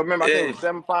 yeah. I still remember. I think it Yeah. was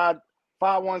 75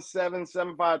 517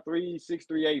 753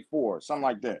 6384, something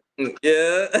like that.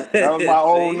 That was Yeah. my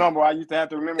old See? number. I used to have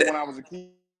to remember when I was a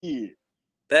kid.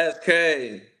 That's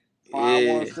crazy.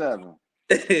 Yeah. 517.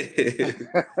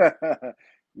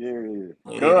 Yeah,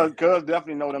 Yeah. cuz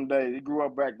definitely know them days. He grew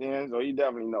up back then, so he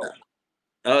definitely know.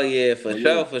 Oh yeah, for But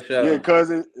yeah, sure, for yeah, sure.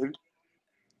 cuz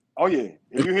oh yeah,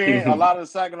 if you hear a lot of the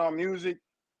Saginaw music,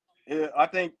 I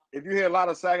think if you hear a lot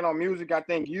of Saginaw music, I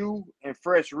think you and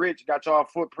Fresh Rich got y'all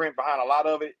footprint behind a lot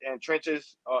of it. And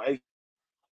Trenches,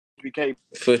 HBK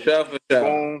For sure, for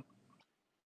sure.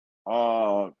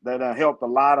 Boom, that done helped a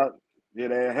lot of they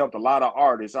helped a lot of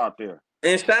artists out there.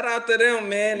 And shout out to them,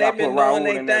 man. You got They've to put been doing Raul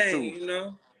their in there thing, too. you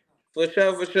know. For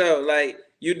sure, for sure. Like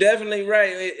you definitely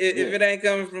right. If Yeah, it ain't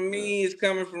coming from yeah, me, it's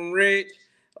coming from Rich,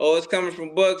 or it's coming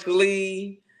from Bucks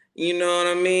Lee. You know what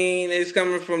I mean? It's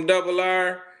coming from Double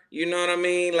R. You know what I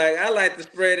mean? Like I like to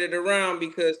spread it around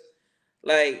because,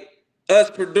 like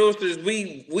us producers,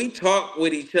 we talk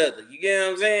with each other. You get what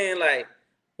I'm saying? Like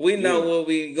we know yeah. what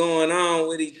we going on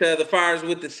with each other, as far as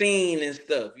with the scene and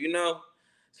stuff. You know.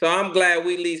 So I'm glad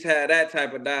we at least have that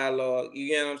type of dialogue. You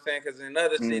get what I'm saying? Because in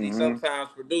other cities, Mm-hmm. sometimes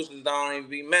producers don't even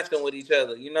be messing with each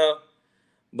other, you know?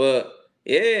 But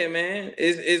yeah, man,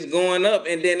 it's going up.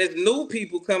 And then there's new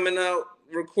people coming out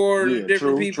recording Yeah,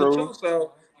 different true, people true. too.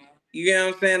 So You get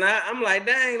what I'm saying? I'm like,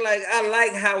 dang, like I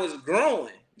like how it's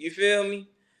growing. You feel me?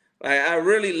 Like I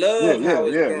really Yeah, love yeah, how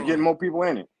it's yeah. Getting growing. more people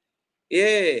in it.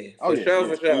 Yeah, Oh for yeah, sure, yeah.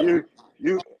 for And sure.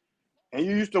 you and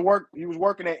you used to work. You was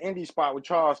working at Indie Spot with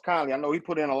Charles Conley. I know he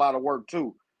put in a lot of work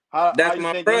too. How That's you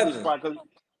my think Indie brother. Spot? Cause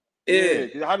Yeah, yeah,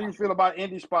 'cause how do you feel about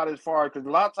Indie Spot as far? Because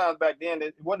a lot of times back then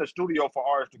it wasn't a studio for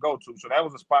artists to go to, so that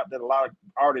was a spot that a lot of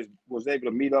artists was able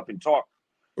to meet up and talk.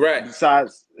 right.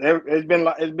 Besides, it's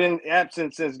been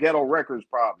absent since Ghetto Records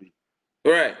probably.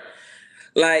 Right.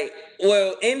 Like,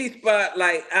 well, any spot,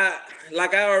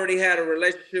 like I already had a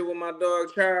relationship with my dog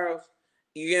Charles.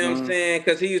 You get what I'm Mm-hmm. saying?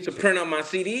 Because he used to print up my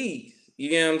CDs. You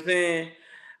get what I'm saying?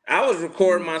 I was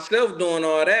recording Mm-hmm. myself, doing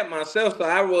all that myself, so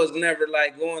I was never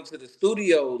like going to the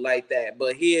studio like that.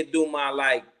 But he'd do my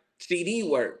like CD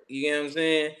work. You get what I'm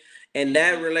saying? And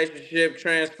that relationship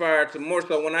transpired to more.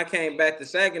 So when I came back to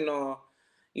Saginaw,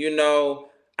 you know,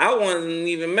 I wasn't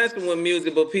even messing with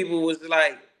music, but people was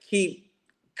like keep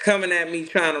coming at me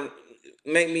trying to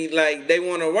make me like they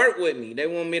want to work with me. They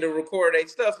want me to record their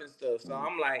stuff and stuff. So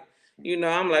I'm like,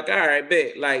 I'm like, all right,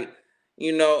 bet. Like,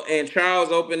 and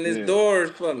Charles opened his Yeah,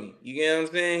 doors for me. You get what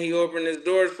I'm saying? He opened his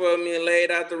doors for me and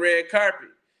laid out the red carpet.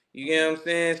 You get what I'm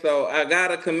saying? So I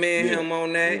gotta commend yeah, him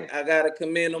on that. yeah, I gotta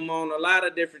commend him on a lot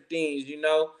of different things.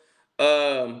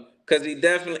 Cause it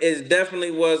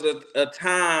definitely was a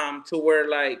time to where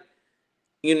like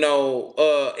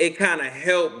it kind of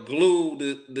helped glue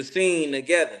the scene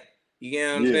together. You get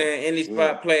what I'm yeah, saying? Any yeah.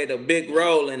 spot played a big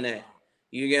role in that.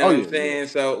 You get Oh what I'm yeah, yeah, saying?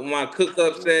 So my cook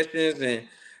up yeah. sessions and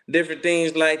different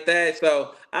things like that.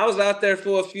 So I was out there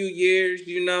for a few years.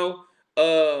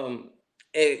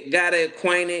 It got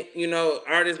acquainted.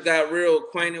 Artists got real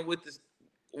acquainted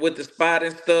with the spot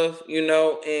and stuff.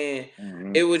 And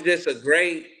Mm-hmm. it was just a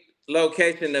great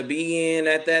location to be in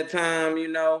at that time.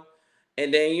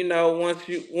 And then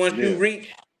Yeah,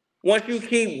 once you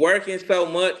keep working so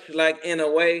much like in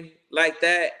a way like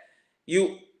that,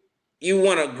 you you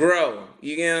want to grow.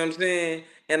 You get what I'm saying?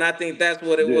 And I think that's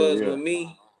what it yeah, was yeah. with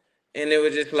me. And it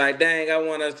was just like, dang, I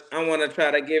wanna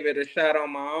try to give it a shot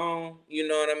on my own. You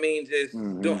know what I mean? Just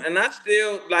do, Mm-hmm. and I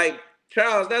still like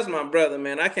Charles. That's my brother,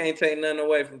 man. I can't take nothing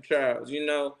away from Charles.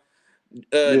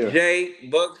 Yeah. Jay,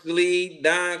 Buxley,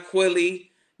 Don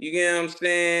Quilly. You get what I'm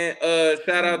saying?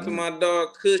 Shout out to Mm-hmm. my dog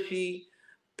Cushy,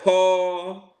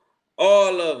 Paul,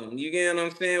 all of them. You get what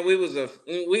I'm saying?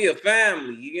 We a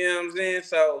family. You get what I'm saying?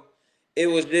 So it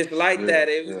was just like Yeah, that.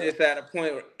 It was yeah, just at a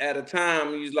point at a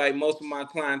time. It was like most of my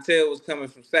clientele was coming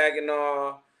from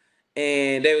Saginaw,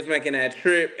 and they was making that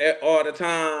trip all the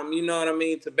time. You know what I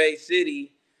mean, to Bay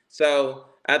City. So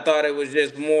I thought it was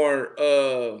just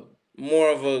more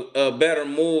of a better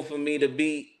move for me to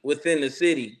be within the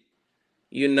city.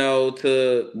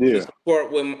 To yeah.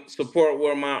 support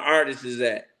where my artist is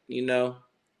at.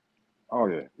 Oh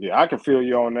yeah, yeah. I can feel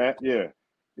you on that. Yeah,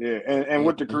 yeah. And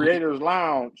with the Mhm. Creators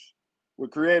Lounge,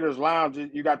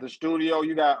 you got the studio.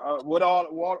 You got what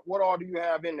all do you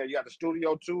have in there? You got the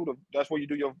studio too. That's where you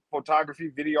do your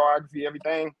photography, videography,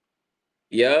 everything.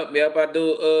 Yep, I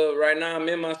do. Right now I'm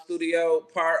in my studio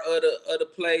part of the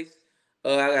place.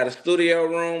 I got a studio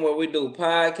room where we do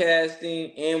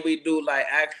podcasting and we do like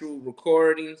actual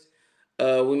recordings.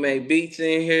 We make beats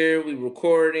in here, we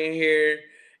record in here,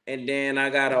 and then I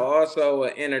got also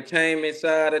an entertainment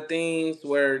side of things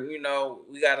where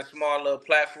we got a small little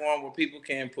platform where people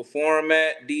can perform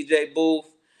at DJ booth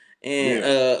and Yeah,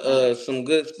 some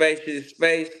good spacious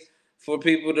space for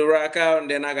people to rock out.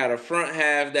 And then I got a front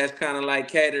half that's kind of like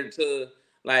catered to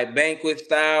like banquet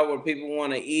style where people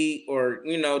want to eat or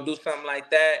do something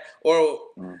like that, or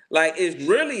mm, like it's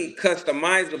really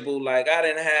customizable. Like I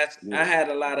yeah, had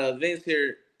a lot of events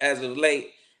here as of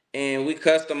late, and we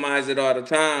customize it all the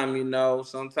time.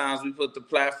 Sometimes we put the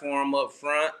platform up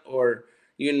front, or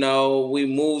we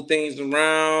move things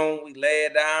around, we lay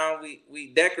it down,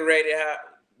 we decorate it how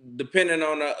depending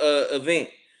on the event.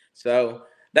 So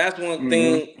that's one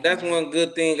mm-hmm, thing. That's one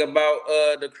good thing about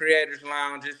the Creators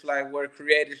Lounge. It's like where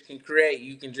creators can create.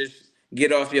 You can just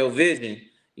get off your vision.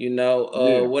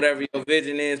 yeah. Whatever your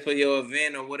vision is for your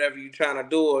event or whatever you're trying to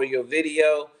do or your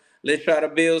video. Let's try to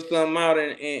build something out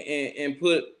and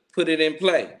put it in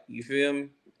play. You feel me?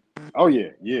 Oh yeah,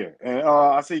 yeah. And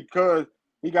I see, cuz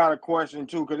he got a question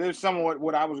too, cuz it's somewhat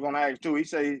what I was gonna ask too. He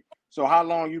say, so how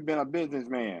long you been a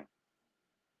businessman?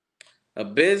 A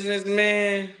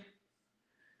businessman.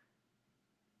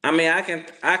 I mean,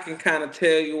 I can kind of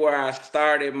tell you where I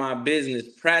started my business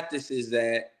practices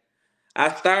at.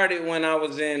 I started when I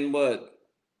was in what,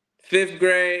 fifth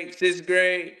grade, sixth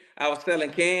grade. I was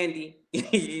selling candy.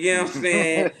 You know what I'm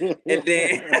saying? And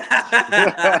then,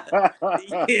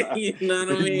 you know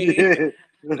what I mean?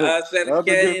 Yeah, I was selling That's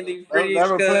a good. candy,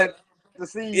 freeze Never cut. plant the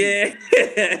seed.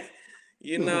 Yeah.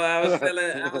 I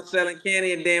was selling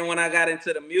candy, and then when I got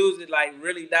into the music, like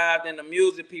really dived into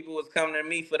music, people was coming to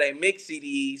me for their mix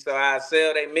CDs. So I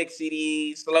sell their mix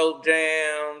CDs, slow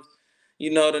jams,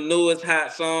 the newest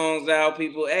hot songs out.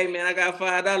 People, hey man, I got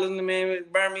 $5, man,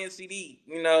 burn me a CD,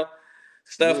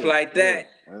 stuff Yeah, like yeah, that.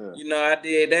 yeah. I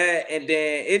did that, and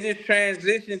then it just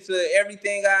transitioned to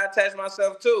everything I attached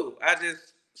myself to. I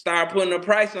just started putting a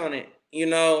price on it.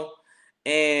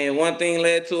 And one thing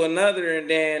led to another, and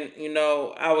then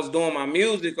I was doing my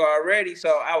music already,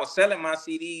 so I was selling my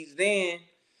CDs then,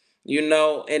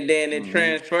 and then it Mm-hmm.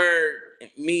 transferred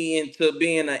me into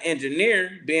being an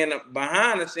engineer, being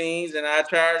behind the scenes, and I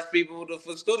charged people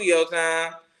for studio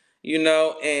time,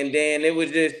 and then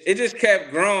it just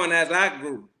kept growing as I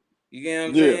grew. You get what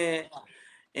I'm Yeah, saying?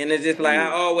 And it's just like I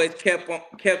yeah, always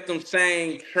kept them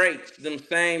same traits, them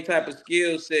same type of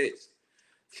skill sets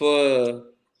for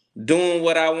doing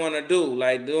what I want to do,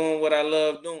 like doing what I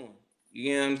love doing.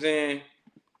 You know what I'm saying?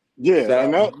 yeah.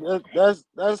 And So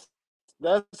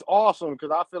that's awesome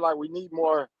because I feel like we need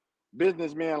more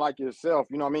businessmen like yourself.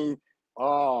 You know what I mean?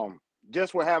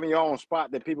 Just with having your own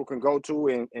spot that people can go to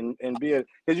and be a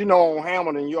because on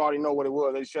Hamilton you already know what it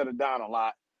was. They shut it down a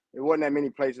lot. There wasn't that many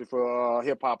places for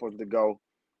hip hoppers to go.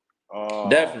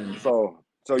 definitely.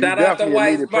 So you Shout out to definitely a White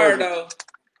needed Spur presence. though.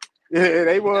 Yeah,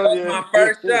 they That was, was yeah. my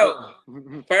first show.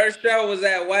 First show was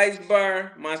at White's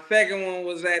Bar. My second one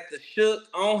was at the Shook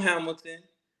on Hamilton.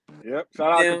 Yep.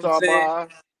 Shout You out know to what I'm Top saying? Boy.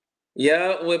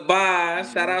 Yeah, with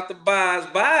Boz. Shout Mm-hmm. out to Boz.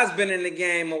 Boz been in the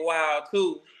game a while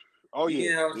too. Oh You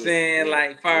yeah, know what I'm yeah, saying? yeah,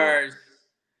 Like yeah. far as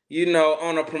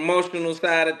on a promotional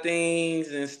side of things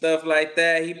and stuff like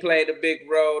that. He played a big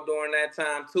role during that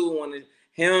time too. When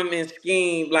him and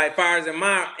Scheme, like far as in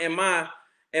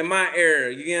my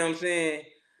era, you get what I'm saying?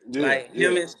 Yeah, Like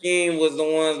him yeah. and Scheme was the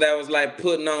ones that was like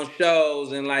putting on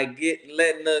shows and like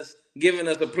giving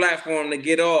us a platform to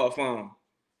get off on.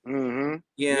 Mm-hmm.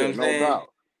 You know what Yeah, I'm no saying? doubt.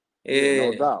 Yeah,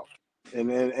 no Yeah. doubt.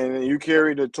 And you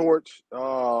carry the torch.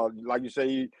 Like you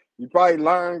say, you probably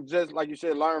learned just like you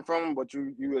said, learn from them, but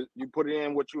you put it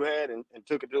in what you had and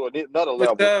took it to another For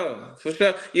level. sure, for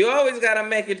sure. You always gotta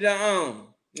make it your own.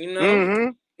 You know Mm-hmm.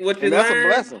 what you And that's a learn.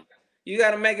 blessing. You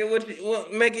gotta make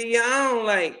it your own.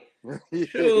 Like,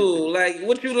 shoot, like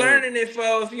what you learning it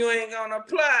for if you ain't gonna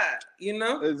apply?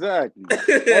 Exactly.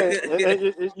 Hey,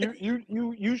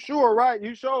 you sure right?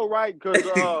 You sure right? Because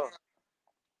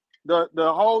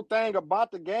the whole thing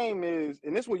about the game is,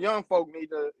 and this what young folk need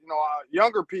to,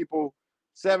 younger people,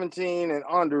 17 and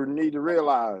under need to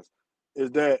realize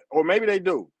is that, or maybe they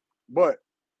do, but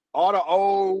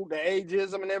all the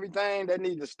ageism and everything, that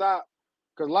need to stop.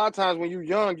 Because a lot of times when you're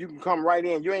young, you can come right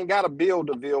in. You ain't got to build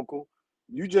the vehicle.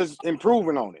 You just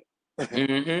improving on it.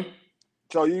 Mm-hmm.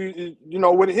 So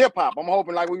with hip hop, I'm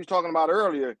hoping like we was talking about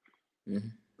earlier. Mm-hmm.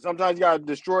 Sometimes you got to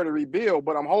destroy to rebuild,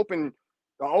 but I'm hoping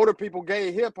the older people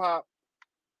gave hip hop,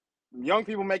 young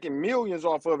people making millions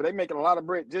off of it. They making a lot of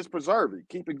bread. Just preserve it.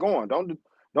 Keep it going. Don't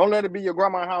let it be your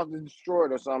grandma's house to destroy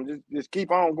it or something. Just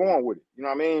keep on going with it. You know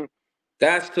what I mean?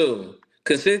 That's to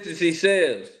consistency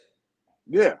sells.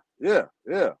 Yeah, yeah,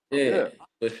 yeah, Yeah, yeah.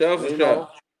 for sure, And, for sure.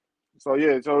 so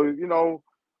yeah, so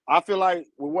I feel like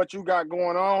with what you got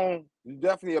going on, you're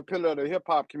definitely a pillar of the hip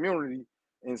hop community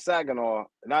in Saginaw.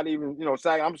 Not even,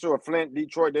 I'm sure Flint,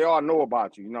 Detroit, they all know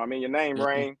about you. You know what I mean? Your name Mm-hmm.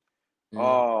 ring.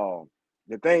 Mm-hmm. Uh,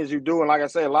 the things you do, and like I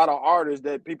say, a lot of artists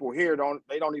that people hear don't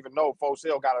even know For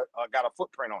Sale got a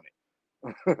footprint on it.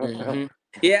 Mm-hmm.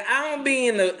 Yeah, I don't be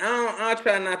in the. I'll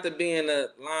try not to be in the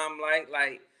limelight.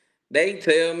 Like they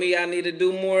tell me, I need to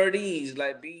do more of these.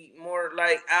 Like be more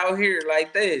like out here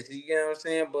like this. You get what I'm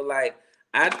saying? But like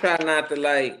I try not to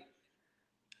like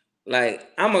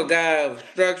I'm a guy of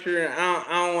structure, and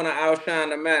I don't want to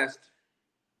outshine the master.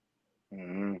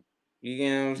 Mm-hmm. You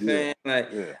get what I'm Yeah, saying? Like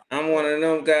yeah, I'm one yeah, of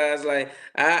them guys. Like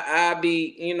I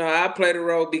be, I play the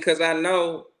role because I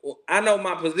know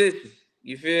my position.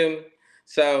 You feel me?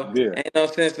 So yeah. ain't no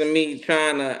sense in me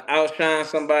trying to outshine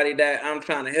somebody that I'm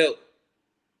trying to help.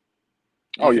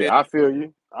 Oh You feel yeah, I feel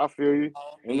you. I feel you.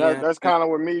 And me? Yeah. that's kind of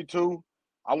with me too.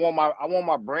 I want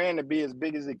my brand to be as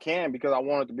big as it can because I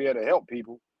want it to be able to help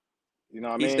people. You know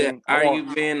what I He said, mean? I "Are want.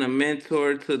 you being a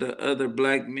mentor to the other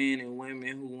black men and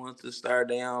women who want to start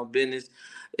their own business?"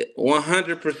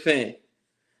 100%.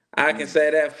 I can Mm,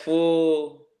 say that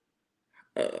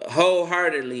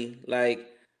wholeheartedly. Like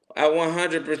I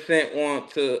 100%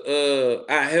 want to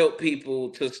I help people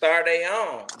to start their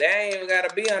own. They ain't even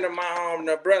gotta be under my arm and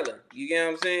umbrella. You get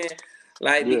what I'm saying?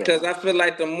 Like yeah. because I feel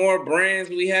like the more brands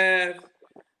we have,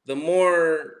 the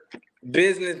more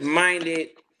business minded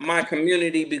my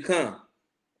community become.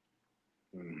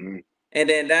 Mm-hmm. And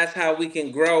then that's how we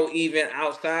can grow even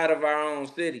outside of our own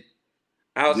city,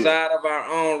 Yeah. outside of our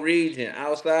own region,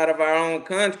 outside of our own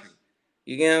country.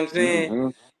 You get what I'm saying? Mm-hmm.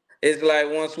 It's like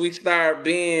once we start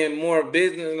being more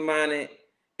business minded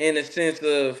in the sense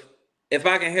of if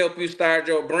I can help you start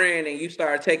your brand and you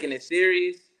start taking it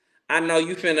serious, I know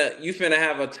you finna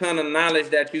have a ton of knowledge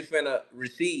that you finna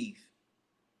receive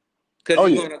because Oh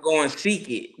you're yeah. gonna go and seek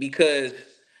it because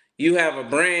you have a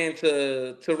brand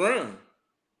to run.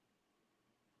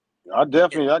 I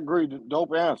agree.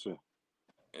 Dope answer.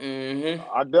 Mm-hmm.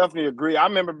 I definitely agree. I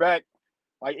remember back,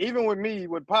 like even with me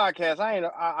with podcasts,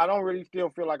 I don't really still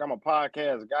feel like I'm a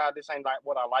podcast guy. This ain't like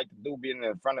what I like to do, being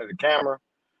in front of the camera.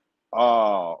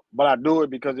 But I do it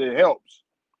because it helps.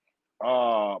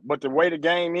 But the way the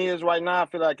game is right now, I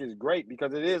feel like it's great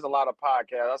because it is a lot of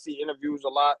podcasts. I see interviews a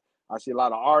lot. I see a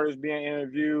lot of artists being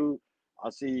interviewed. I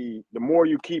see the more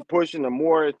you keep pushing, the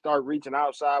more it start reaching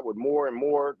outside with more and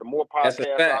more. The more That's a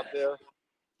podcasts fact. out there.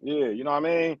 Yeah, you know what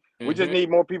I mean? We just Mm-hmm. need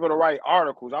more people to write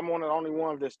articles. I'm one of the only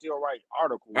ones that still write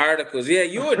articles. Articles. Yeah,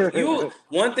 you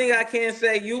one thing I can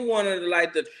say, you one of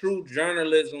like the true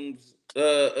journalism's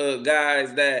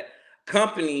guys that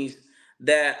companies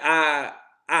that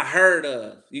I heard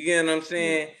of. You get what I'm Yeah,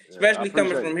 saying? yeah, I Especially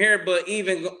coming appreciate from it. here, but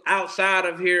even outside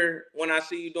of here, when I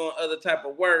see you doing other type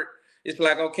of work, it's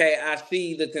like okay, I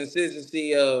see the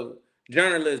consistency of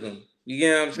journalism. You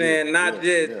get what I'm Yeah, saying? Not yeah,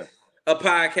 just yeah. a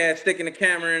podcast sticking the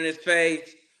camera in his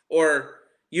face or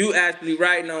you actually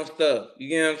writing on stuff. You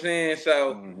get what I'm saying?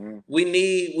 So Hmm. we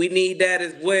need that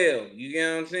as well. You get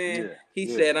what I'm saying? Yeah, He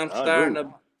yeah, said I'm I agree.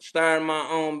 starting my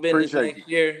own business Appreciate you. next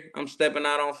year. I'm stepping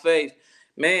out on faith.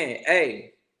 Man,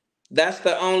 hey, that's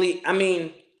the only I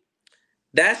mean,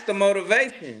 that's the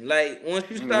motivation. Like once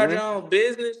you start Hmm. your own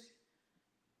business,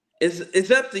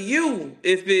 it's up to you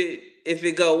if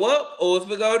it go up or if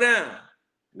it go down.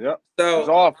 Yep. It's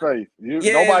So all faith. yeah,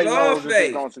 it's Nobody all knows if it's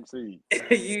faith. gonna succeed.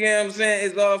 You get what I'm saying?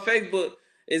 It's all fake, but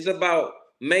it's about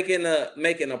making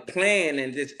a plan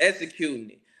and just executing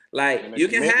it. Like And a you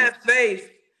can commitment. have faith,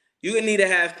 you need to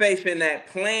have faith in that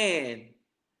plan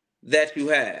that you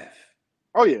have.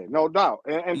 Oh yeah, no doubt.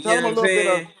 And You get what I'm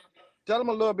saying? tell them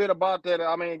a little bit about that.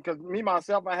 I mean, because me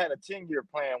myself, I had a 10-year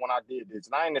plan when I did this,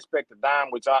 and I didn't expect a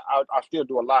dime, which I still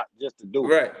do a lot just to do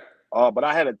it. Right. But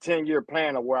I had a 10-year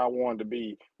plan of where I wanted to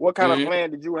be. What kind of hmm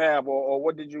plan did you have, or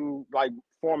what did you like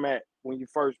format when you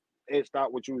first edged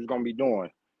out what you was gonna be doing?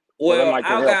 So that Well, might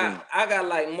can I help got him. I got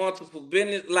like multiple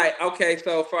business. Like okay,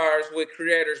 so far as with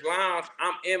Creators Lounge,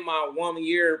 I'm in my 1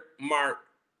 year mark.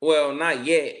 Well, not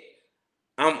yet.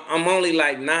 I'm only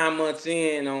like 9 months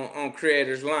in on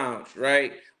Creators Lounge,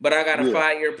 right? But I got a Yeah.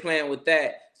 5 year plan with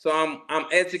that. So I'm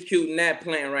executing that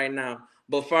plan right now.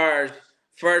 But far as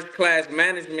first class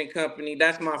management company,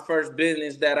 that's my first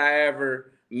business that I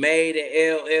ever made an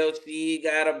LLC,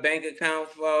 got a bank account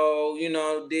for,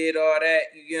 did all that.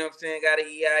 You get what I'm saying? Got an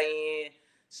EIN,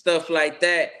 stuff like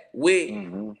that with,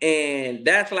 Mhm. and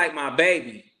that's like my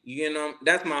baby.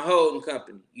 That's my holding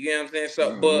company. You get what I'm saying?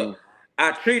 So, but Mhm.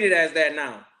 I treat it as that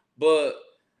now. But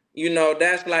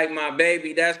that's like my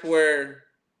baby. That's where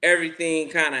everything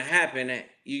kind of happened at.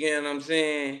 You get what I'm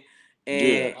saying? Yeah.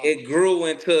 And it grew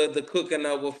into the Cooking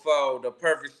Up with Foe, the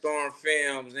Perfect Storm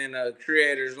Films, and the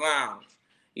Creators Lounge.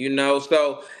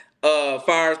 So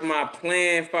far as my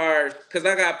plan, because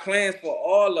I got plans for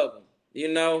all of them.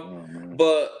 Mhm.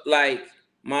 But like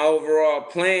my overall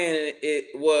plan,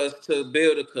 it was to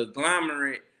build a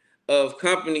conglomerate of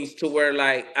companies to where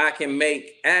like I can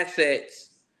make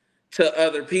assets to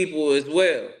other people as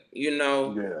well.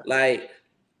 Yeah. Like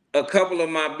a couple of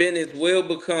my business will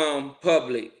become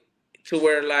public to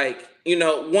where like,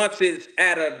 once it's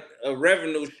at a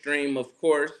revenue stream, of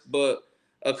course, but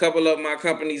a couple of my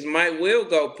companies might will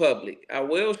go public. I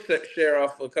will share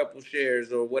off a couple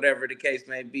shares or whatever the case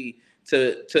may be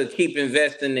to keep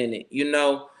investing in it,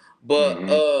 But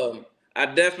Mhm. I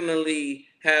definitely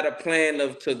had a plan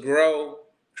of to grow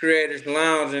Creators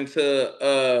Lounge into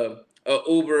a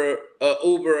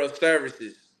Uber of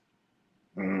services.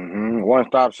 Mhm. One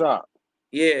stop shop.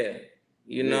 Yeah,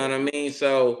 you know what Yeah. I mean.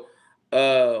 So,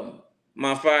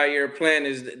 my 5 year plan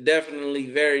is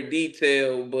definitely very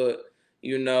detailed, but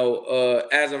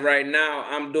as of right now,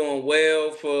 I'm doing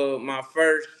well for my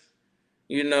first,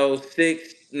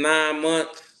 6-9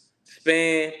 months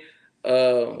span.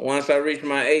 Once I reach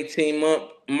my 18-month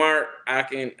mark, I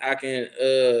can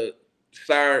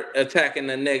start attacking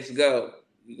the next goal.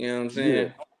 You know what I'm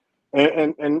Yeah.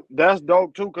 saying? And that's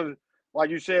dope too, cause like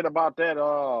you said about that, a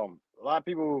lot of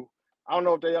people, I don't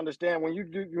know if they understand when you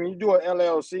do an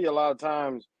LLC. A lot of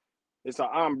times it's an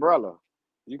umbrella.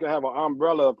 You can have an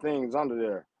umbrella of things under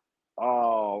there.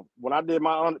 when I did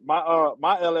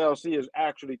my LLC is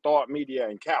actually Thought Media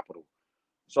and Capital.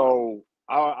 So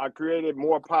I created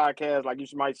more podcasts. Like you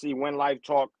might see When Life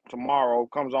Talk tomorrow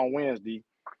comes on Wednesday.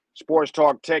 Sports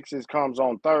Talk Texas comes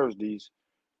on Thursdays.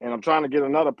 And I'm trying to get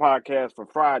another podcast for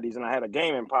Fridays. And I had a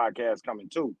gaming podcast coming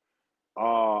too.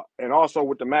 And also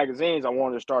with the magazines, I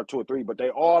wanted to start 2 or 3, but they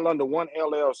all under one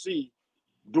LLC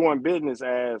doing business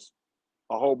as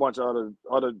a whole bunch of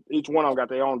other. Each one of them got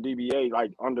their own DBA,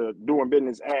 like under doing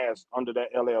business as under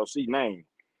that LLC name.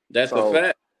 That's a So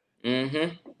fact.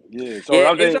 Mm-hmm. yeah, so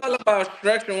Yeah, I it's think all about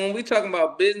structure. When we talking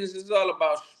about business, it's all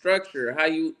about structure. How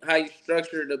you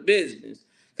structure the business.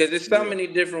 Because there's so yeah, many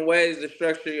different ways to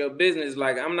structure your business.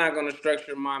 Like I'm not gonna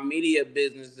structure my media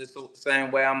business the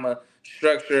same way I'm gonna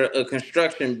structure a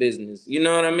construction business. You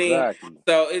know what I mean? exactly,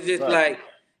 So it's just exactly. like,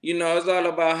 it's all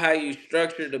about how you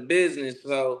structure the business.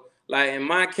 So like in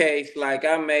my case, like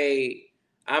I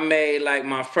made like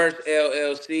my first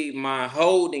LLC, my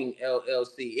holding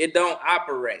LLC. It don't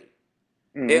operate.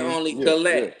 It only Yeah,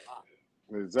 yeah, collects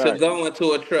to exactly. go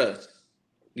into a trust.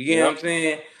 You get what Yep, I'm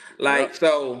saying? yep. Like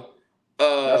so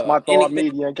That's my Thought anything,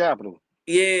 Media and Capital.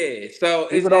 yeah. So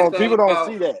it's People just don't all people don't about,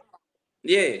 see that.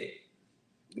 yeah,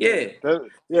 Yeah,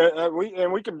 yeah.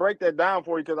 we can break that down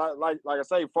for you because like I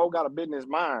say, folk got a business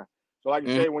mind. So like you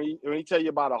Mm, say, when he tell you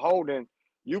about a holding,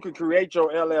 you can create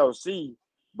your LLC,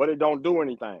 but it don't do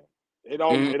anything.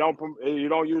 mm, You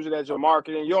don't use it as your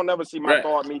marketing. You'll never see my right,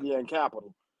 Thought Media and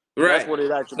Capital, and that's right. what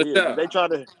it For actually is. sure.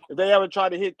 If they ever try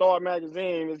to hit Thought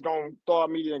Magazine, it's going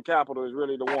Thought Media and Capital is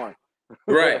really the one.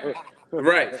 Right,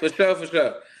 right, for sure, for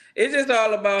sure. It's just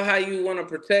all about how you want to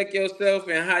protect yourself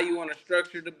and how you want to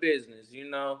structure the business,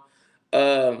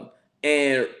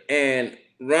 and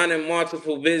running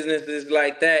multiple businesses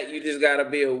like that, you just got to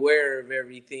be aware of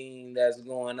everything that's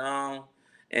going on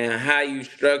and how you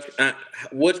structure,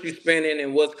 what you spending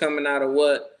and what's coming out of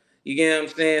what. You get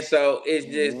what I'm saying? So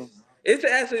hmm it's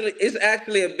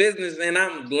actually a business, and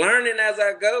I'm learning as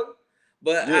I go.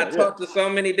 But I Yeah, yeah. talk to so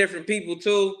many different people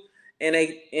too, and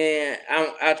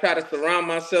I try to surround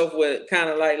myself with kind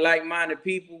of like-minded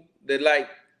people that like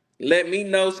let me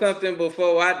know something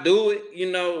before I do it.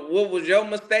 What was your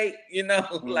mistake?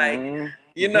 Like,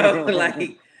 hmm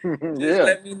like just yeah.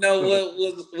 let me know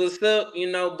what's up.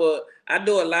 But I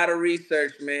do a lot of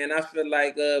research, man. I feel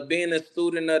like being a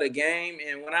student of the game,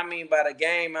 and what I mean by the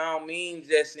game, I don't mean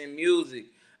just in music.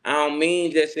 I don't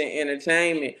mean just in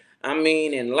entertainment. I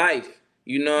mean in life.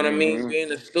 You know what I mean? hmm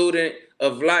Being a student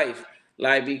of life.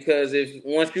 Like, because if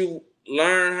once you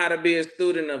learn how to be a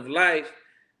student of life,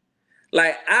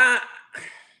 like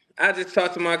I just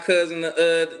talked to my cousin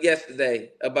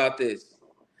yesterday about this.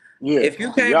 Yeah, If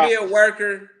you can't yeah. be a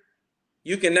worker,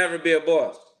 you can never be a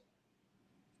boss.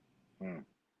 Mm.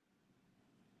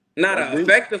 Not That's an deep.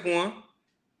 effective one.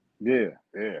 Yeah,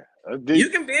 yeah. That's You deep.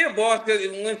 can be a boss because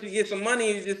once you get some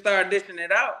money, you just start dishing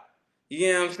it out.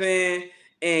 You know what I'm saying?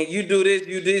 And you do this,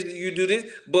 you do this.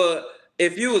 But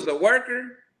if you was a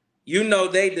worker, you know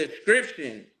they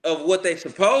description of what they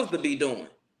supposed to be doing.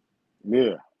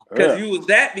 Yeah, Cause yeah. you was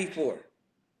that before.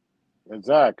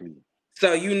 Exactly.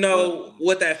 So you Yeah. know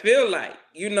what that feel like.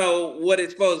 You know what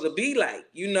it's supposed to be like.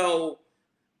 You know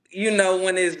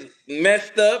when it's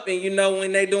messed up, and you know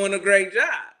when they doing a great job.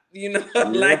 Yeah.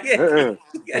 Like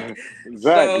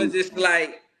so it's exactly. just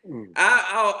like Mm.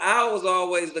 I was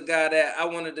always the guy that I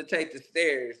wanted to take the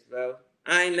stairs, bro.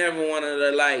 I ain't never wanted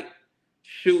to like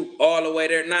shoot all the way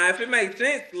there. Now if it makes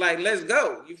sense, like let's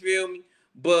go. You feel me?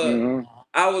 But hmm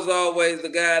I was always the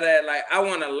guy that like I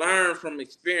want to learn from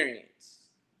experience.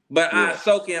 But I Yeah.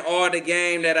 soak in all the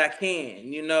game that I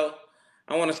can.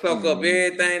 I want to soak up hmm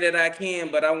everything that I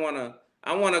can, but I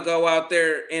wanna go out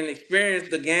there and experience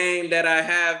the game that I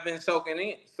have been soaking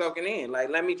in. Like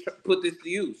let me put this to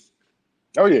use.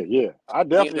 Oh yeah, yeah. I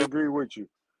You definitely know, agree with you.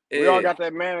 We all yeah, got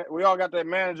that man. We all got that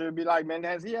manager to be like, man,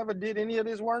 has he ever did any of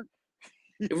this work?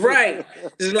 right.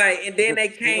 It's like, and then they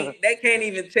can't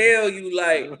even tell you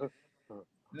like.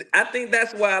 I think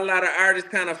that's why a lot of artists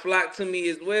kind of flock to me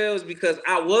as well, is because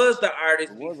I was the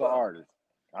Who artist was an before. artist?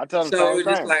 I tell him the So it same was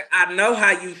just thing. like I know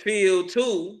how you feel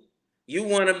too. You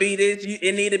want to be this.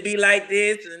 It need to be like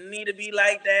this, and it need to be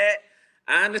like that.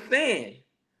 I understand,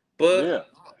 but Yeah.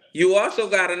 you also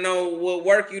got to know what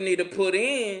work you need to put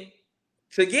in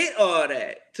to get all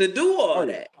that, to do Oh all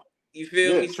yeah. that. You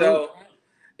feel Yeah. me? True. So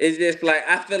it's just like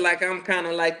I feel like I'm kind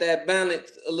of like that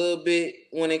balance a little bit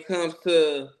when it comes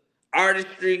to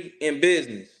artistry and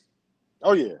business.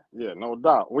 Oh yeah. Yeah. No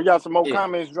doubt. We got some more Yeah.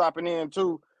 comments dropping in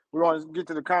too. We're going to get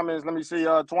to the comments. Let me see.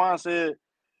 Twan said,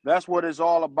 "That's what it's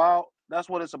all about. That's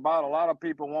what it's about. A lot of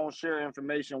people won't share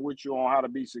information with you on how to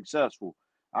be successful.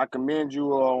 I commend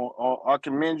you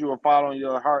on following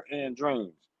your heart and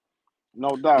dreams.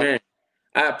 No doubt. Man,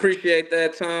 I appreciate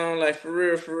that, Tom. Like for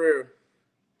real, for real.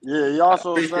 Yeah, he I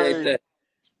also appreciate say, that.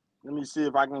 let me see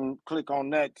if I can click on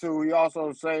that too. He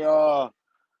also say,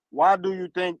 why do you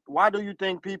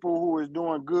think people who is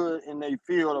doing good in their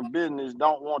field of business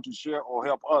don't want to share or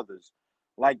help others?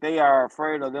 Like they are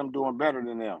afraid of them doing better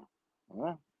than them.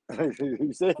 Huh?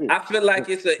 He said it. I feel like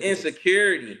it's an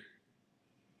insecurity.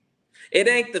 It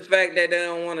ain't the fact that they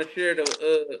don't want to share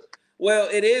the. Well,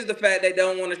 it is the fact they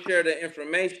don't want to share the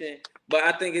information, but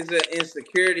I think it's an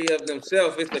insecurity of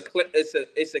themselves.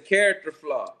 It's a character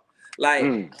flaw. Like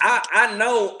Mm, I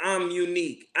know I'm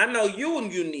unique. I know you're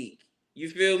unique. You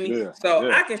feel me? yeah, So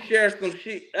yeah. I can share some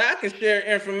shit. I can share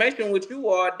information with you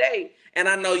all day, and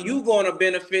I know Mm, you going to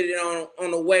benefit it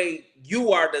on the way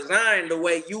you are designed, the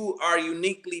way you are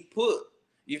uniquely put.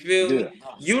 You feel yeah, me?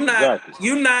 exactly.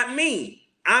 You not me.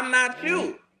 I'm not Mm,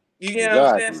 you. You get what I'm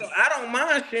saying? exactly. So I don't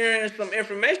mind sharing some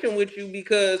information with you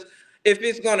because if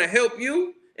it's gonna help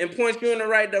you and point you in the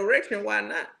right direction, why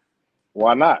not?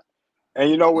 Why not? And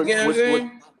you know, You get what I'm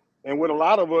saying? with a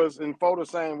lot of us and the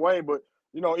same way, but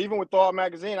even with Thought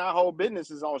Magazine, our whole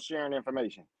business is on sharing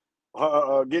information.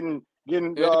 Getting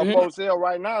Mm-hmm. for sale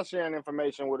right now, sharing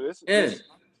information with us. Yeah.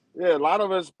 Yeah, a lot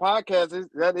of us podcasts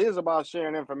that is about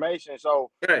sharing information. So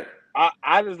Right.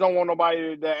 I just don't want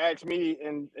nobody to ask me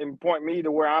and point me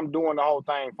to where I'm doing the whole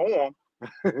thing for them.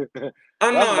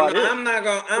 Oh That's no, about no, it.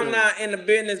 I'm not in the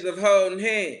business of holding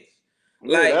hands. Yeah,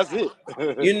 Like, that's it.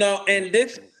 and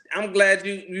this I'm glad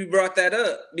you brought that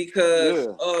up because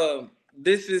Yeah,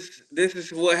 this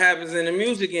is what happens in the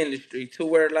music industry to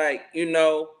where like, they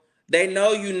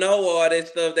know you know all this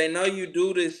stuff, they know you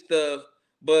do this stuff,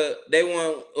 but they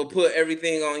want to put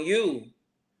everything on you.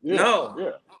 yeah, No.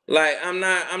 yeah. Like I'm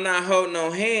not holding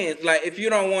no hands. Like if you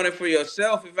don't want it for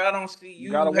yourself, if I don't see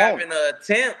You gotta you want it. having an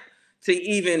attempt to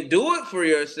even do it for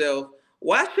yourself,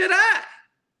 why should I?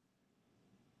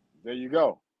 There you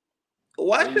go.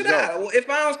 Why There you should go. I? Well, if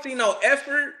I don't see no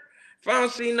effort, if I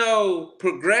don't see no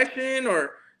progression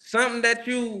or something that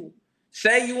you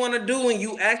say you want to do and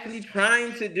you actually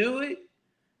trying to do it,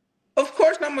 of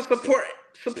course I'm gonna support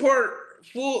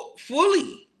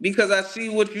fully because I see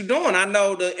what you're doing. I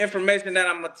know the information that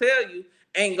I'm gonna tell you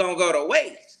ain't gonna go to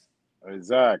waste.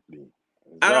 Exactly.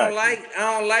 Exactly.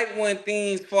 I don't like when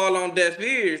things fall on deaf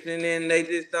ears and then they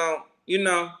just don't,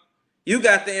 you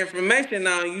got the information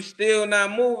now, you still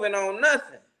not moving on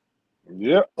nothing.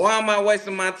 Yep. Why am I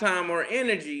wasting my time or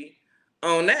energy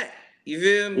on that? You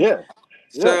feel me? Yeah.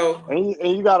 Yeah. So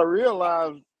And you gotta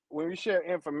realize when we share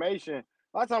information,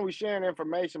 a lot of times we sharing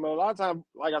information, but a lot of times,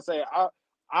 like I say,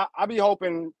 I be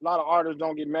hoping a lot of artists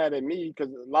don't get mad at me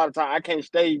because a lot of time I can't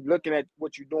stay looking at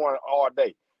what you're doing all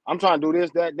day. I'm trying to do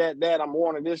this, that. I'm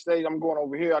going to this stage. I'm going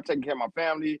over here. I'm taking care of my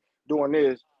family, doing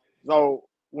this. So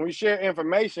when we share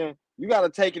information, you got to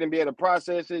take it and be able to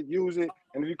process it, use it.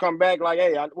 And if you come back like,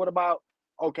 hey, what about?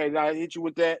 Okay, now I hit you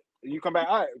with that. You come back.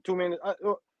 All right, 2 minutes.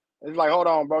 It's like, hold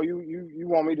on, bro. You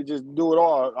want me to just do it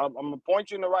all? I'm gonna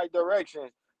point you in the right direction,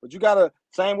 but you gotta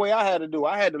same way I had to do.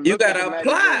 I had to you look at the gotta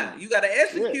apply. magazine. You gotta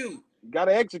Yeah, execute. you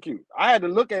gotta execute. I had to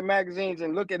look at magazines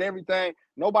and look at everything.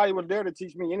 Nobody was there to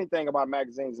teach me anything about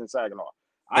magazines in Saginaw.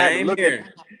 I had to Same look at.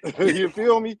 here. You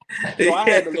feel me? So I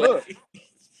Yeah, had to look. like,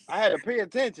 I had to pay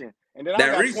attention, and then I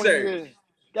that got 20 research. years.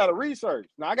 Got to research.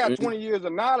 Now I got Mhm. 20 years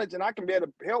of knowledge, and I can be able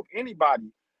to help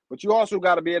anybody. But you also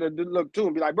got to be able to look too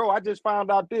and be like, bro, I just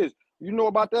found out this. You know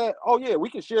about that? Oh yeah, we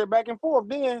can share back and forth.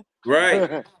 Then, Right,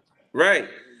 yeah, right.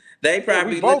 They we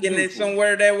probably both looking at useful.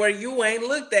 somewhere that where you ain't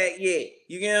looked at yet.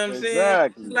 You get what I'm saying?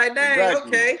 It's Exactly, like, dang, exactly,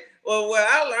 okay. Well,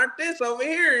 I learned this over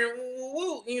here.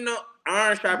 And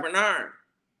iron sharpen iron.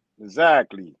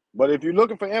 exactly. But if you're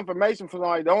looking for information from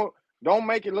somebody, don't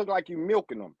make it look like you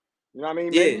milking them. You know what I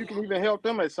mean? Maybe Yeah, you can even help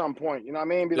them at some point. You know what I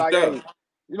mean? Be for like, sure. hey,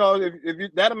 if you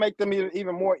that'll make them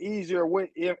even more easier with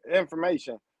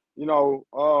information.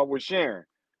 With sharing.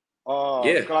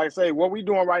 Yeah. Cause like I say, what we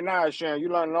doing right now is sharing. You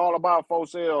learning all about for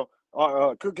sale,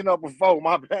 cooking up with folk.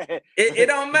 My bad. It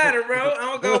don't matter, bro. I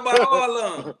don't go by all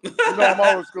of them. I'm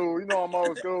old school. I'm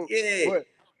old school. Yeah. But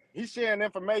he's sharing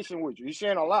information with you. He's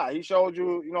sharing a lot. He showed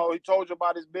you. He told you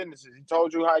about his businesses. He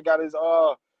told you how he got his.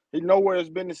 He know where his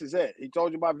business is at. He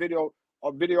told you about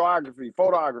videography,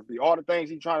 photography, all the things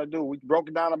he's trying to do. We broke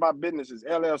it down about businesses,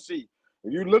 LLC.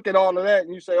 If you look at all of that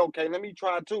and you say, okay, let me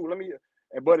try too.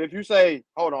 But if you say,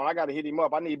 hold on, I got to hit him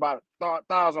up. I need about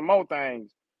 1,000 more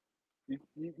things.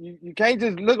 You can't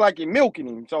just look like you're milking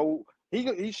him. So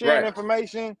he's sharing Right.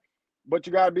 information, but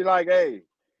you got to be like, hey,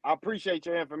 I appreciate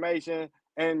your information.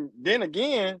 And then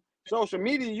again, social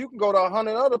media, you can go to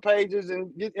 100 other pages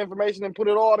and get information and put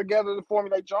it all together to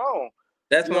formulate your own.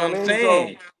 That's You know what what I'm I mean? So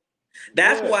saying.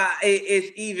 That's yeah, why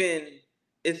it's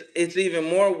even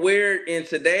more weird in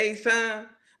today's time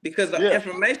because the yeah,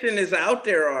 information is out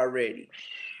there already,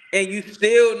 and you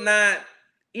still not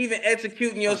even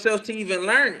executing yourself to even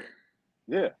learn it.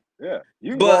 yeah, yeah.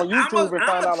 You can go But on YouTube and find I'm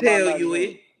out gonna about tell you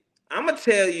magazines. it. I'm gonna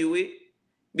tell you it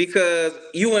because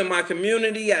you in my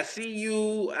community. I see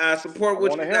you. I I support what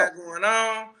want to you help. got going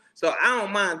on. So I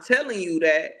don't mind telling you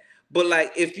that. But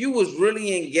like, if you was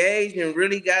really engaged and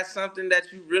really got something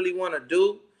that you really want to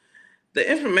do, the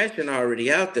information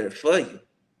already out there for you.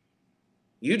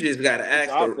 You just gotta It's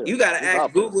ask out there. you gotta It's ask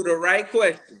out there. Google the right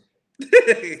question.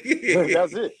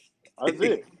 That's it. That's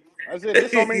it. That's it.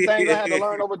 There's so many things I had to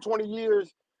learn over 20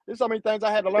 years. There's so many things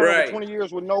I had to learn over Right. 20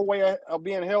 years with no way of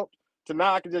being helped. To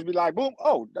now I can just be like, boom,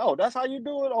 oh, that's how you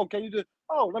do it. Okay, you just,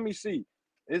 oh, let me see.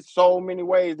 It's so many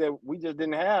ways that we just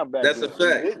didn't have back That's a then. We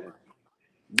fact. didn't.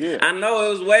 Yeah. I know it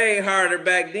was way harder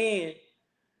back then,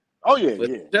 Oh yeah, for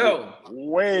yeah, yeah. sure.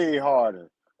 Way harder.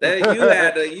 That you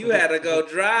had to go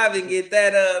drive and get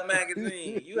that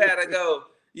magazine. You had to go.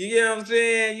 You get what I'm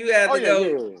saying? You had Oh to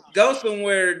yeah, yeah. go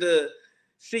somewhere to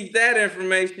seek that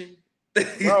information.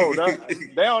 Bro, they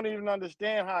don't even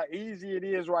understand how easy it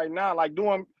is right now. Like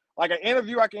doing like an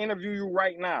interview, I can interview you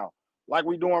right now, like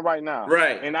we doing right now,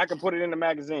 Right. and I can put it in the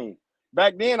magazine.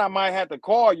 Back then, I might have to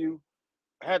call you,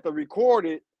 had to record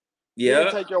it, then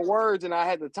Yep. take your words, and I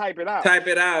had to type it out. Type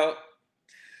it out.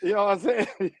 You know what I'm saying?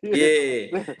 Yeah.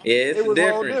 Yeah, It it's was all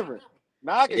different. different.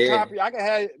 Now I can Yeah. copy. I can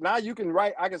have. Now you can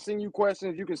write. I can send you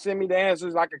questions. You can send me the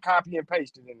answers. I can copy and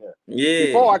paste it in there.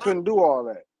 Before Yeah. I couldn't do all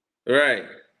that. Right.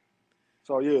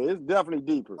 So yeah, it's definitely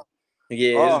deeper.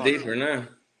 Yeah, it's Uh deeper now.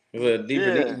 Well, deeper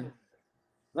yeah. than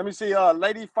Let me see.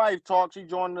 Lady Fife talk. She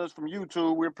joined us from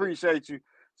YouTube. We appreciate you.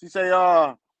 She say,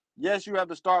 yes, you have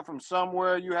to start from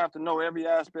somewhere. You have to know every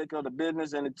aspect of the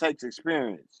business, and it takes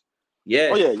experience.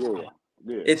 Oh yes. yeah, yeah,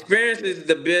 yeah, Experience yeah. is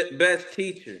the best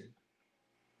teacher.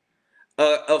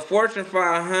 A Fortune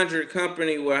 500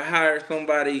 company will hire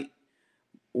somebody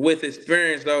with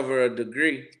experience over a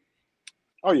degree.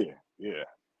 Oh yeah, yeah.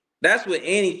 That's with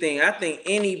anything. I think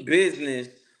any business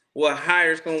will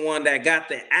hire someone that got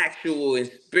the actual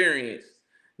experience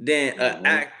than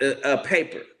Mm-hmm. a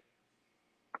paper.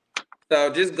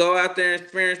 So just go out there and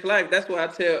experience life. That's what I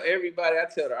tell everybody. I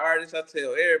tell the artists. I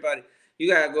tell everybody. You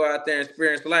gotta go out there and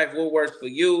experience life. What works for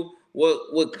you?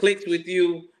 What clicks with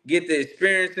you? Get the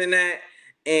experience in that,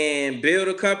 and build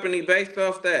a company based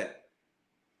off that.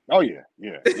 Oh yeah,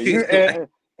 yeah, yeah. You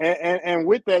Like, and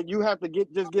with that, you have to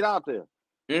get out there.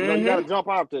 You know, you got to mm-hmm. jump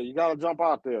out there. You got to jump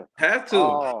out there. Have to.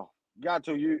 Oh, got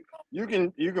to. You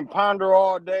can ponder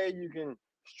all day. You can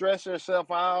stress yourself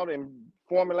out and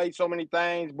formulate so many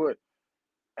things, but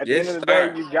at the end of Just the day,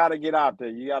 start. you got to get out there.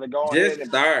 You got to go ahead Just and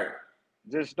start.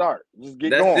 just start. Just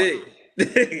get That's going. it.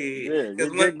 Yeah, Because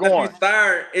just get once you going.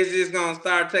 start, it's just gonna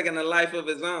start taking a life of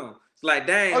its own. It's like,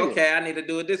 dang, Oh yeah. okay, I need to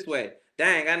do it this way.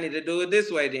 Dang, I need to do it this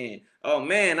way then. Oh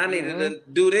man, I needed Mm-hmm. to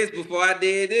do this before I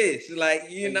did this. Like,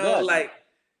 Exactly. like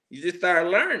you just start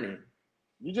learning.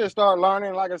 You just start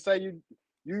learning. Like I say,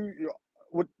 you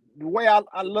with the way I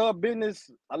love business.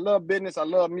 I love business. I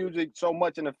love music so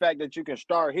much, in the fact that you can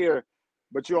start here,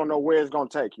 but you don't know where it's gonna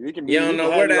take you. You don't It can know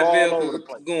where have you that all over the vehicle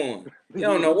place. going. You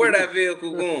don't know where that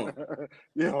vehicle going.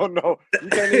 You don't know. You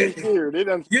can't even steer it.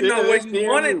 You know They where you steering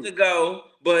wanted you. to go,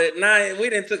 but now we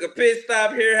done took a pit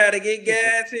stop here, had to get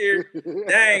gas here.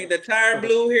 Dang, the tire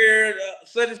blew here.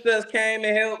 Such and such came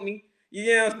and helped me.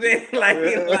 You know what I'm saying? Like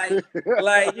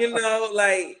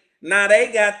now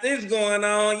they got this going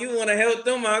on. You want to help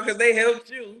them out because they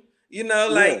helped you.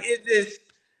 Like Yeah.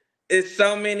 it's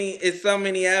so many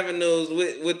avenues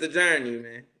with the journey,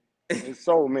 man. It's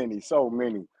so many, so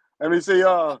many. Let me see.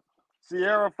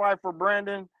 Sierra Pfeiffer,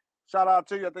 Brandon. Shout out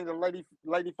to you. I think the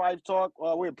Lady Fife talk.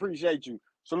 We appreciate you.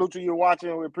 Salute to you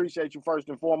watching. We appreciate you first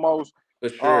and foremost. For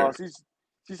sure.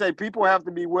 She say people have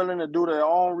to be willing to do their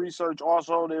own research.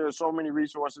 Also, there are so many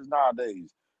resources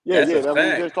nowadays. Yeah, That's yeah. a That's what we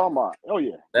just fact. talking about. Oh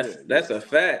yeah, yeah, That's a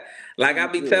fact. Like I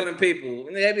be yeah, telling people,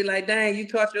 and they be like, "Dang, you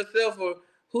taught yourself, or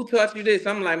who taught you this?"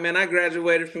 I'm like, "Man, I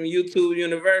graduated from YouTube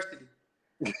University."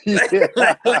 like,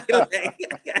 like,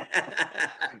 like, yeah.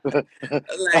 like,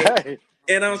 like, Hey,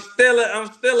 and I'm still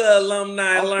a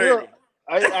alumni I'm still. learning.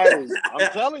 I'm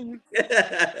telling you.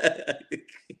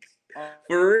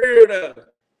 For real though.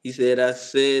 He said, "I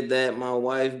said that my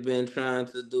wife been trying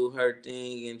to do her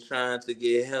thing and trying to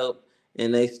get help,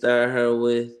 and they start her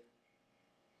with,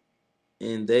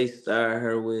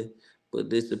 but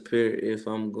disappear. If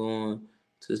I'm going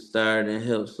to start and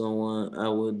help someone, I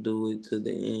will do it to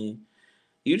the end."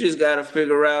 You just gotta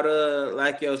figure out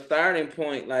like your starting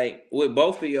point, like with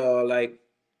both of y'all. Like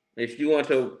if you want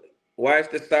your wife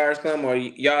to start something or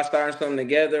y'all starting something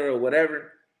together or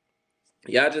whatever,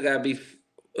 y'all just gotta be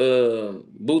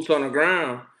boots on the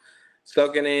ground,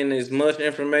 soaking in as much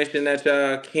information that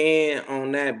y'all can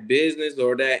on that business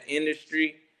or that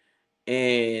industry,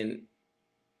 and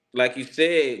like you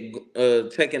said,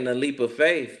 taking a leap of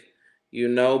faith,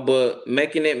 but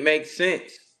making it make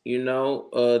sense.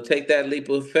 Take that leap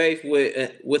of faith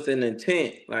with an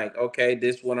intent. Like, okay,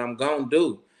 this is what I'm gonna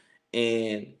do,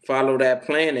 and follow that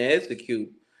plan and execute.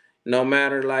 No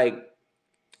matter like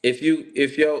if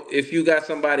you got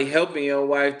somebody helping your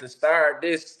wife to start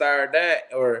this, start that,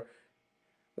 or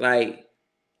like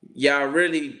y'all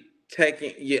really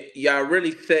y'all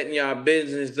really setting y'all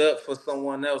business up for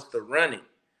someone else to run it.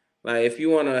 Like if you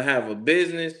want to have a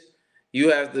business,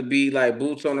 you have to be like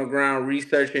boots on the ground,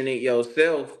 researching it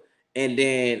yourself, and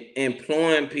then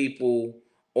employing people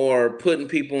or putting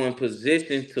people in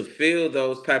positions to fill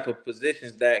those type of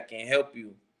positions that can help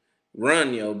you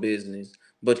run your business.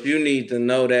 But you need to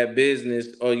know that business,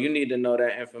 or you need to know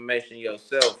that information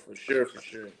yourself for sure, for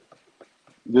sure.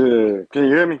 Yeah, can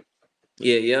you hear me?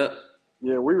 Yeah, yep.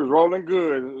 Yeah, we was rolling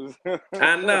good.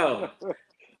 I know.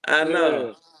 I know.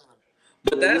 Yeah,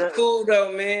 But yeah, that's yeah, cool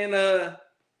though, man.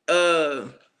 Uh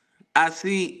I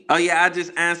see. Oh yeah, I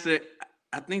just answered.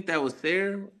 I think that was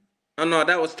Sarah. Oh no,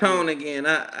 that was yeah. Tone again.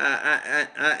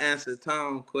 I answered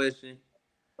Tone's question.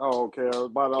 Oh, okay.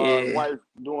 About Yeah. wife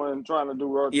trying to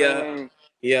do her Yeah. thing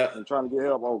Yeah. and trying to get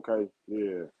help. Okay,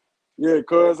 yeah, yeah.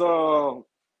 Cause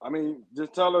I mean,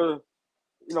 just tell her,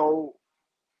 you know,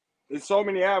 there's so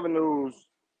many avenues.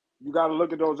 You got to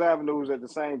look at those avenues at the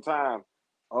same time.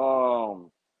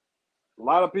 Um, a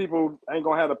lot of people ain't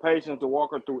gonna have the patience to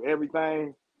walk her through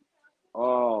everything.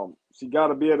 She got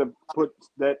to be able to put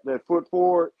that foot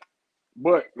forward.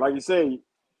 But like you say,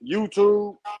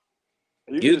 YouTube,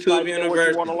 you can just YouTube type in what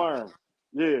you want to University. learn.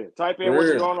 Yeah, type For in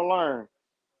what you real. want to learn,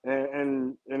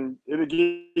 and it'll give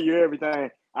you everything.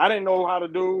 I didn't know how to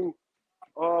do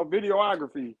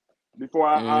videography before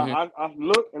Mm-hmm. I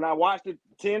looked and I watched it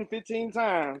 10, 15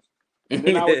 times, and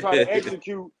then I would try to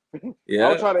execute. I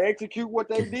would Yeah. try to execute what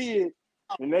they did,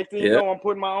 and next thing you Yeah. know, I'm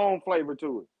putting my own flavor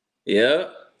to it. Yeah.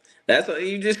 That's what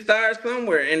you just start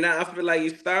somewhere. And I feel like you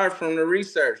start from the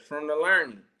research, from the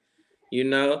learning.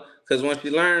 Because once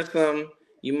you learn something,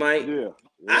 you might. Yeah,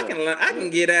 I yeah, can learn. I yeah, can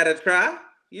get at a try.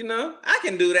 I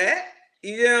can do that.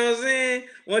 You know what I'm saying?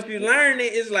 Once you learn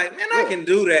it, it's like, man, I yeah, can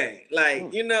do that.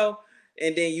 Like, mm,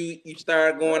 and then you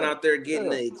start going yeah, out there getting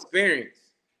yeah, the experience.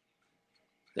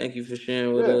 Thank you for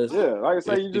sharing with yeah, us yeah. Like I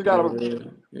say, and you just speaking gotta of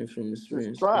real and from just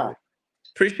experience. try.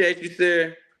 Appreciate you,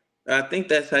 sir. I think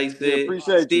that's how you Yeah, said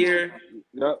appreciate you. steer.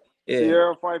 Yep. Yeah,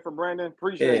 Sierra fight for Brandon.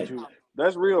 yeah. Appreciate you.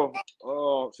 That's real.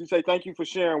 She say thank you for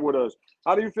sharing with us.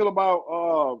 How do you feel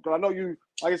about because I know you,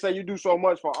 like I say, you do so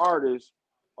much for artists.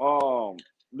 Um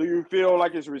do you feel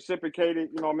like it's reciprocated?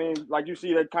 You know what I mean? Like you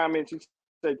see that comment, she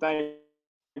say thank you.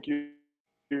 Do you see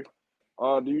it's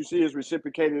reciprocated with a lot of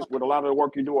the work you do, or do you even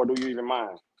mind?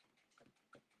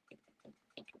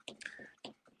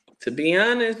 To be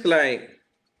honest, like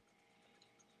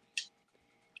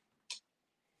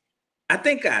I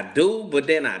think I do, but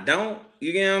then I don't.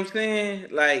 You get what I'm saying?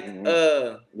 Like, Mm-hmm.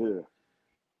 Yeah.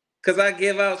 cause I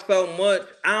give out so much.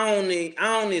 I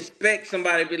don't expect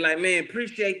somebody to be like, man,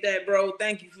 appreciate that, bro.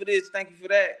 Thank you for this, thank you for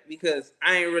that. Because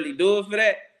I ain't really do it for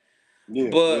that.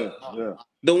 Yeah. But Yeah. Yeah.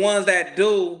 the ones that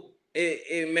do,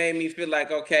 it made me feel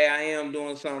like, okay, I am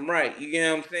doing something right. You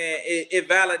get what I'm saying? It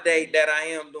validate that I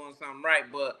am doing something right.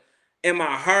 But in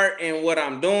my heart and what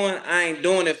I'm doing, I ain't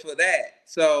doing it for that.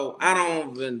 So I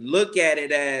don't even look at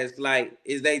it as like,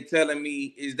 is they giving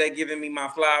me my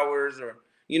flowers, or,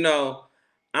 you know,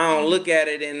 I don't Mm-hmm. look at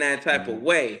it in that type of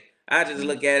way. I just Mm-hmm.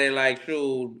 look at it like,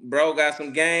 shoot, bro got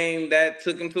some game that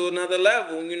took him to another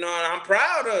level, and I'm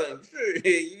proud of him.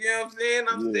 You know what I'm saying?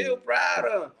 I'm Yeah. still proud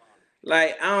of him.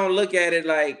 Like, I don't look at it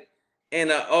like in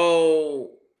an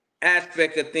old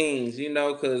aspect of things,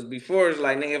 because before it's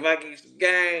like, nigga, if I give you some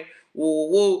game, woo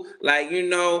woo, like,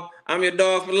 I'm your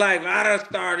dog for life. I done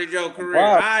started your I'm career.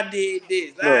 proud I did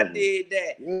this, I of did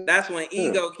that. him. That's when Yeah.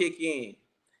 ego kick in,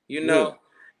 you Yeah. know?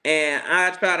 And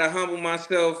I try to humble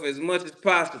myself as much as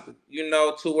possible,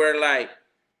 to where like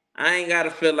I ain't gotta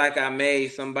feel like I made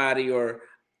somebody or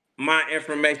my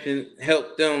information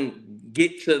helped them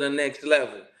get to the next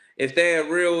level. If they're a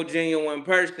real genuine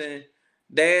person,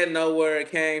 they'll know where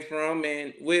it came from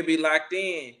and we'll be locked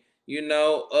in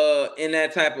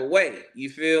that type of way. You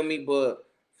feel me? But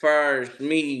far as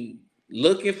me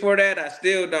looking for that, I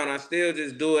still don't. I still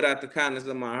just do it out the kindness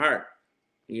of my heart.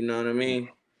 You know what I mean?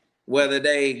 whether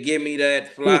they give me those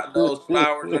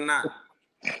flowers or not.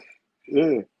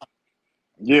 Yeah.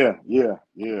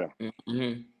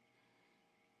 Mm-hmm.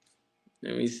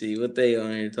 Let me see what they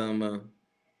on here talking about.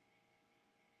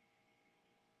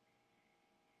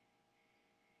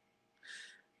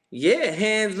 Yeah,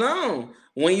 hands on.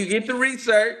 When you get the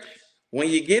research,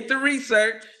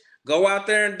 go out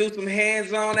there and do some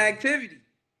hands on activity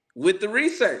with the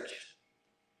research.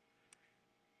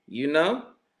 You know,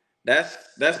 that's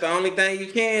the only thing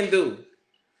you can do.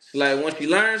 It's like once you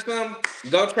learn something,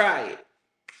 go try it.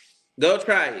 Go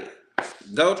try it.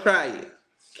 Go try it.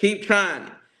 Keep trying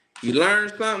it. You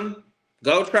learn something,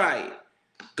 go try it.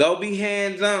 Go be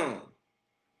hands on.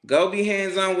 Go be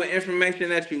hands on with information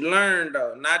that you learned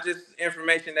though, not just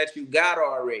information that you got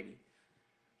already.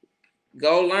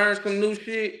 Go learn some new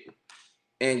shit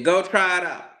and go try it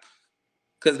out.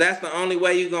 Cause that's the only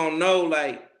way you're gonna know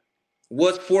like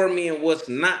what's for me and what's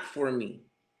not for me.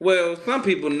 Well, some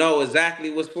people know exactly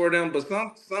what's for them, but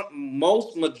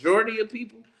most majority of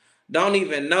people don't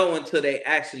even know until they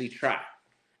actually try.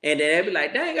 And then they be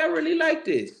like, dang, I really like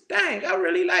this. Dang, I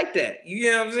really like that. You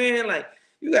know what I'm saying? Like,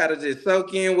 you gotta just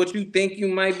soak in what you think you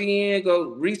might be in, go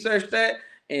research that,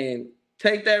 and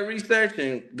take that research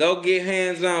and go get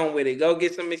hands-on with it. Go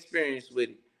get some experience with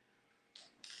it.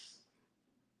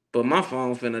 But my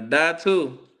phone finna die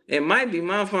too. It might be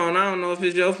my phone. I don't know if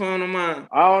it's your phone or mine.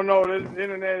 I don't know. This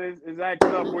internet is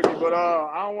acting up with me, but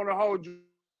I don't want to hold you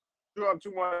up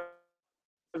too much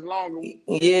longer.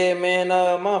 Yeah, man,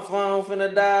 my phone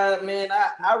finna die, man.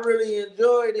 I really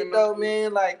enjoyed it though,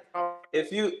 man. Like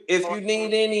if you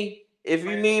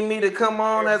need me to come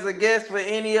on as a guest for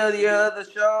any of your other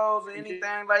shows or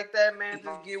anything like that, man,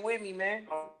 just get with me, man.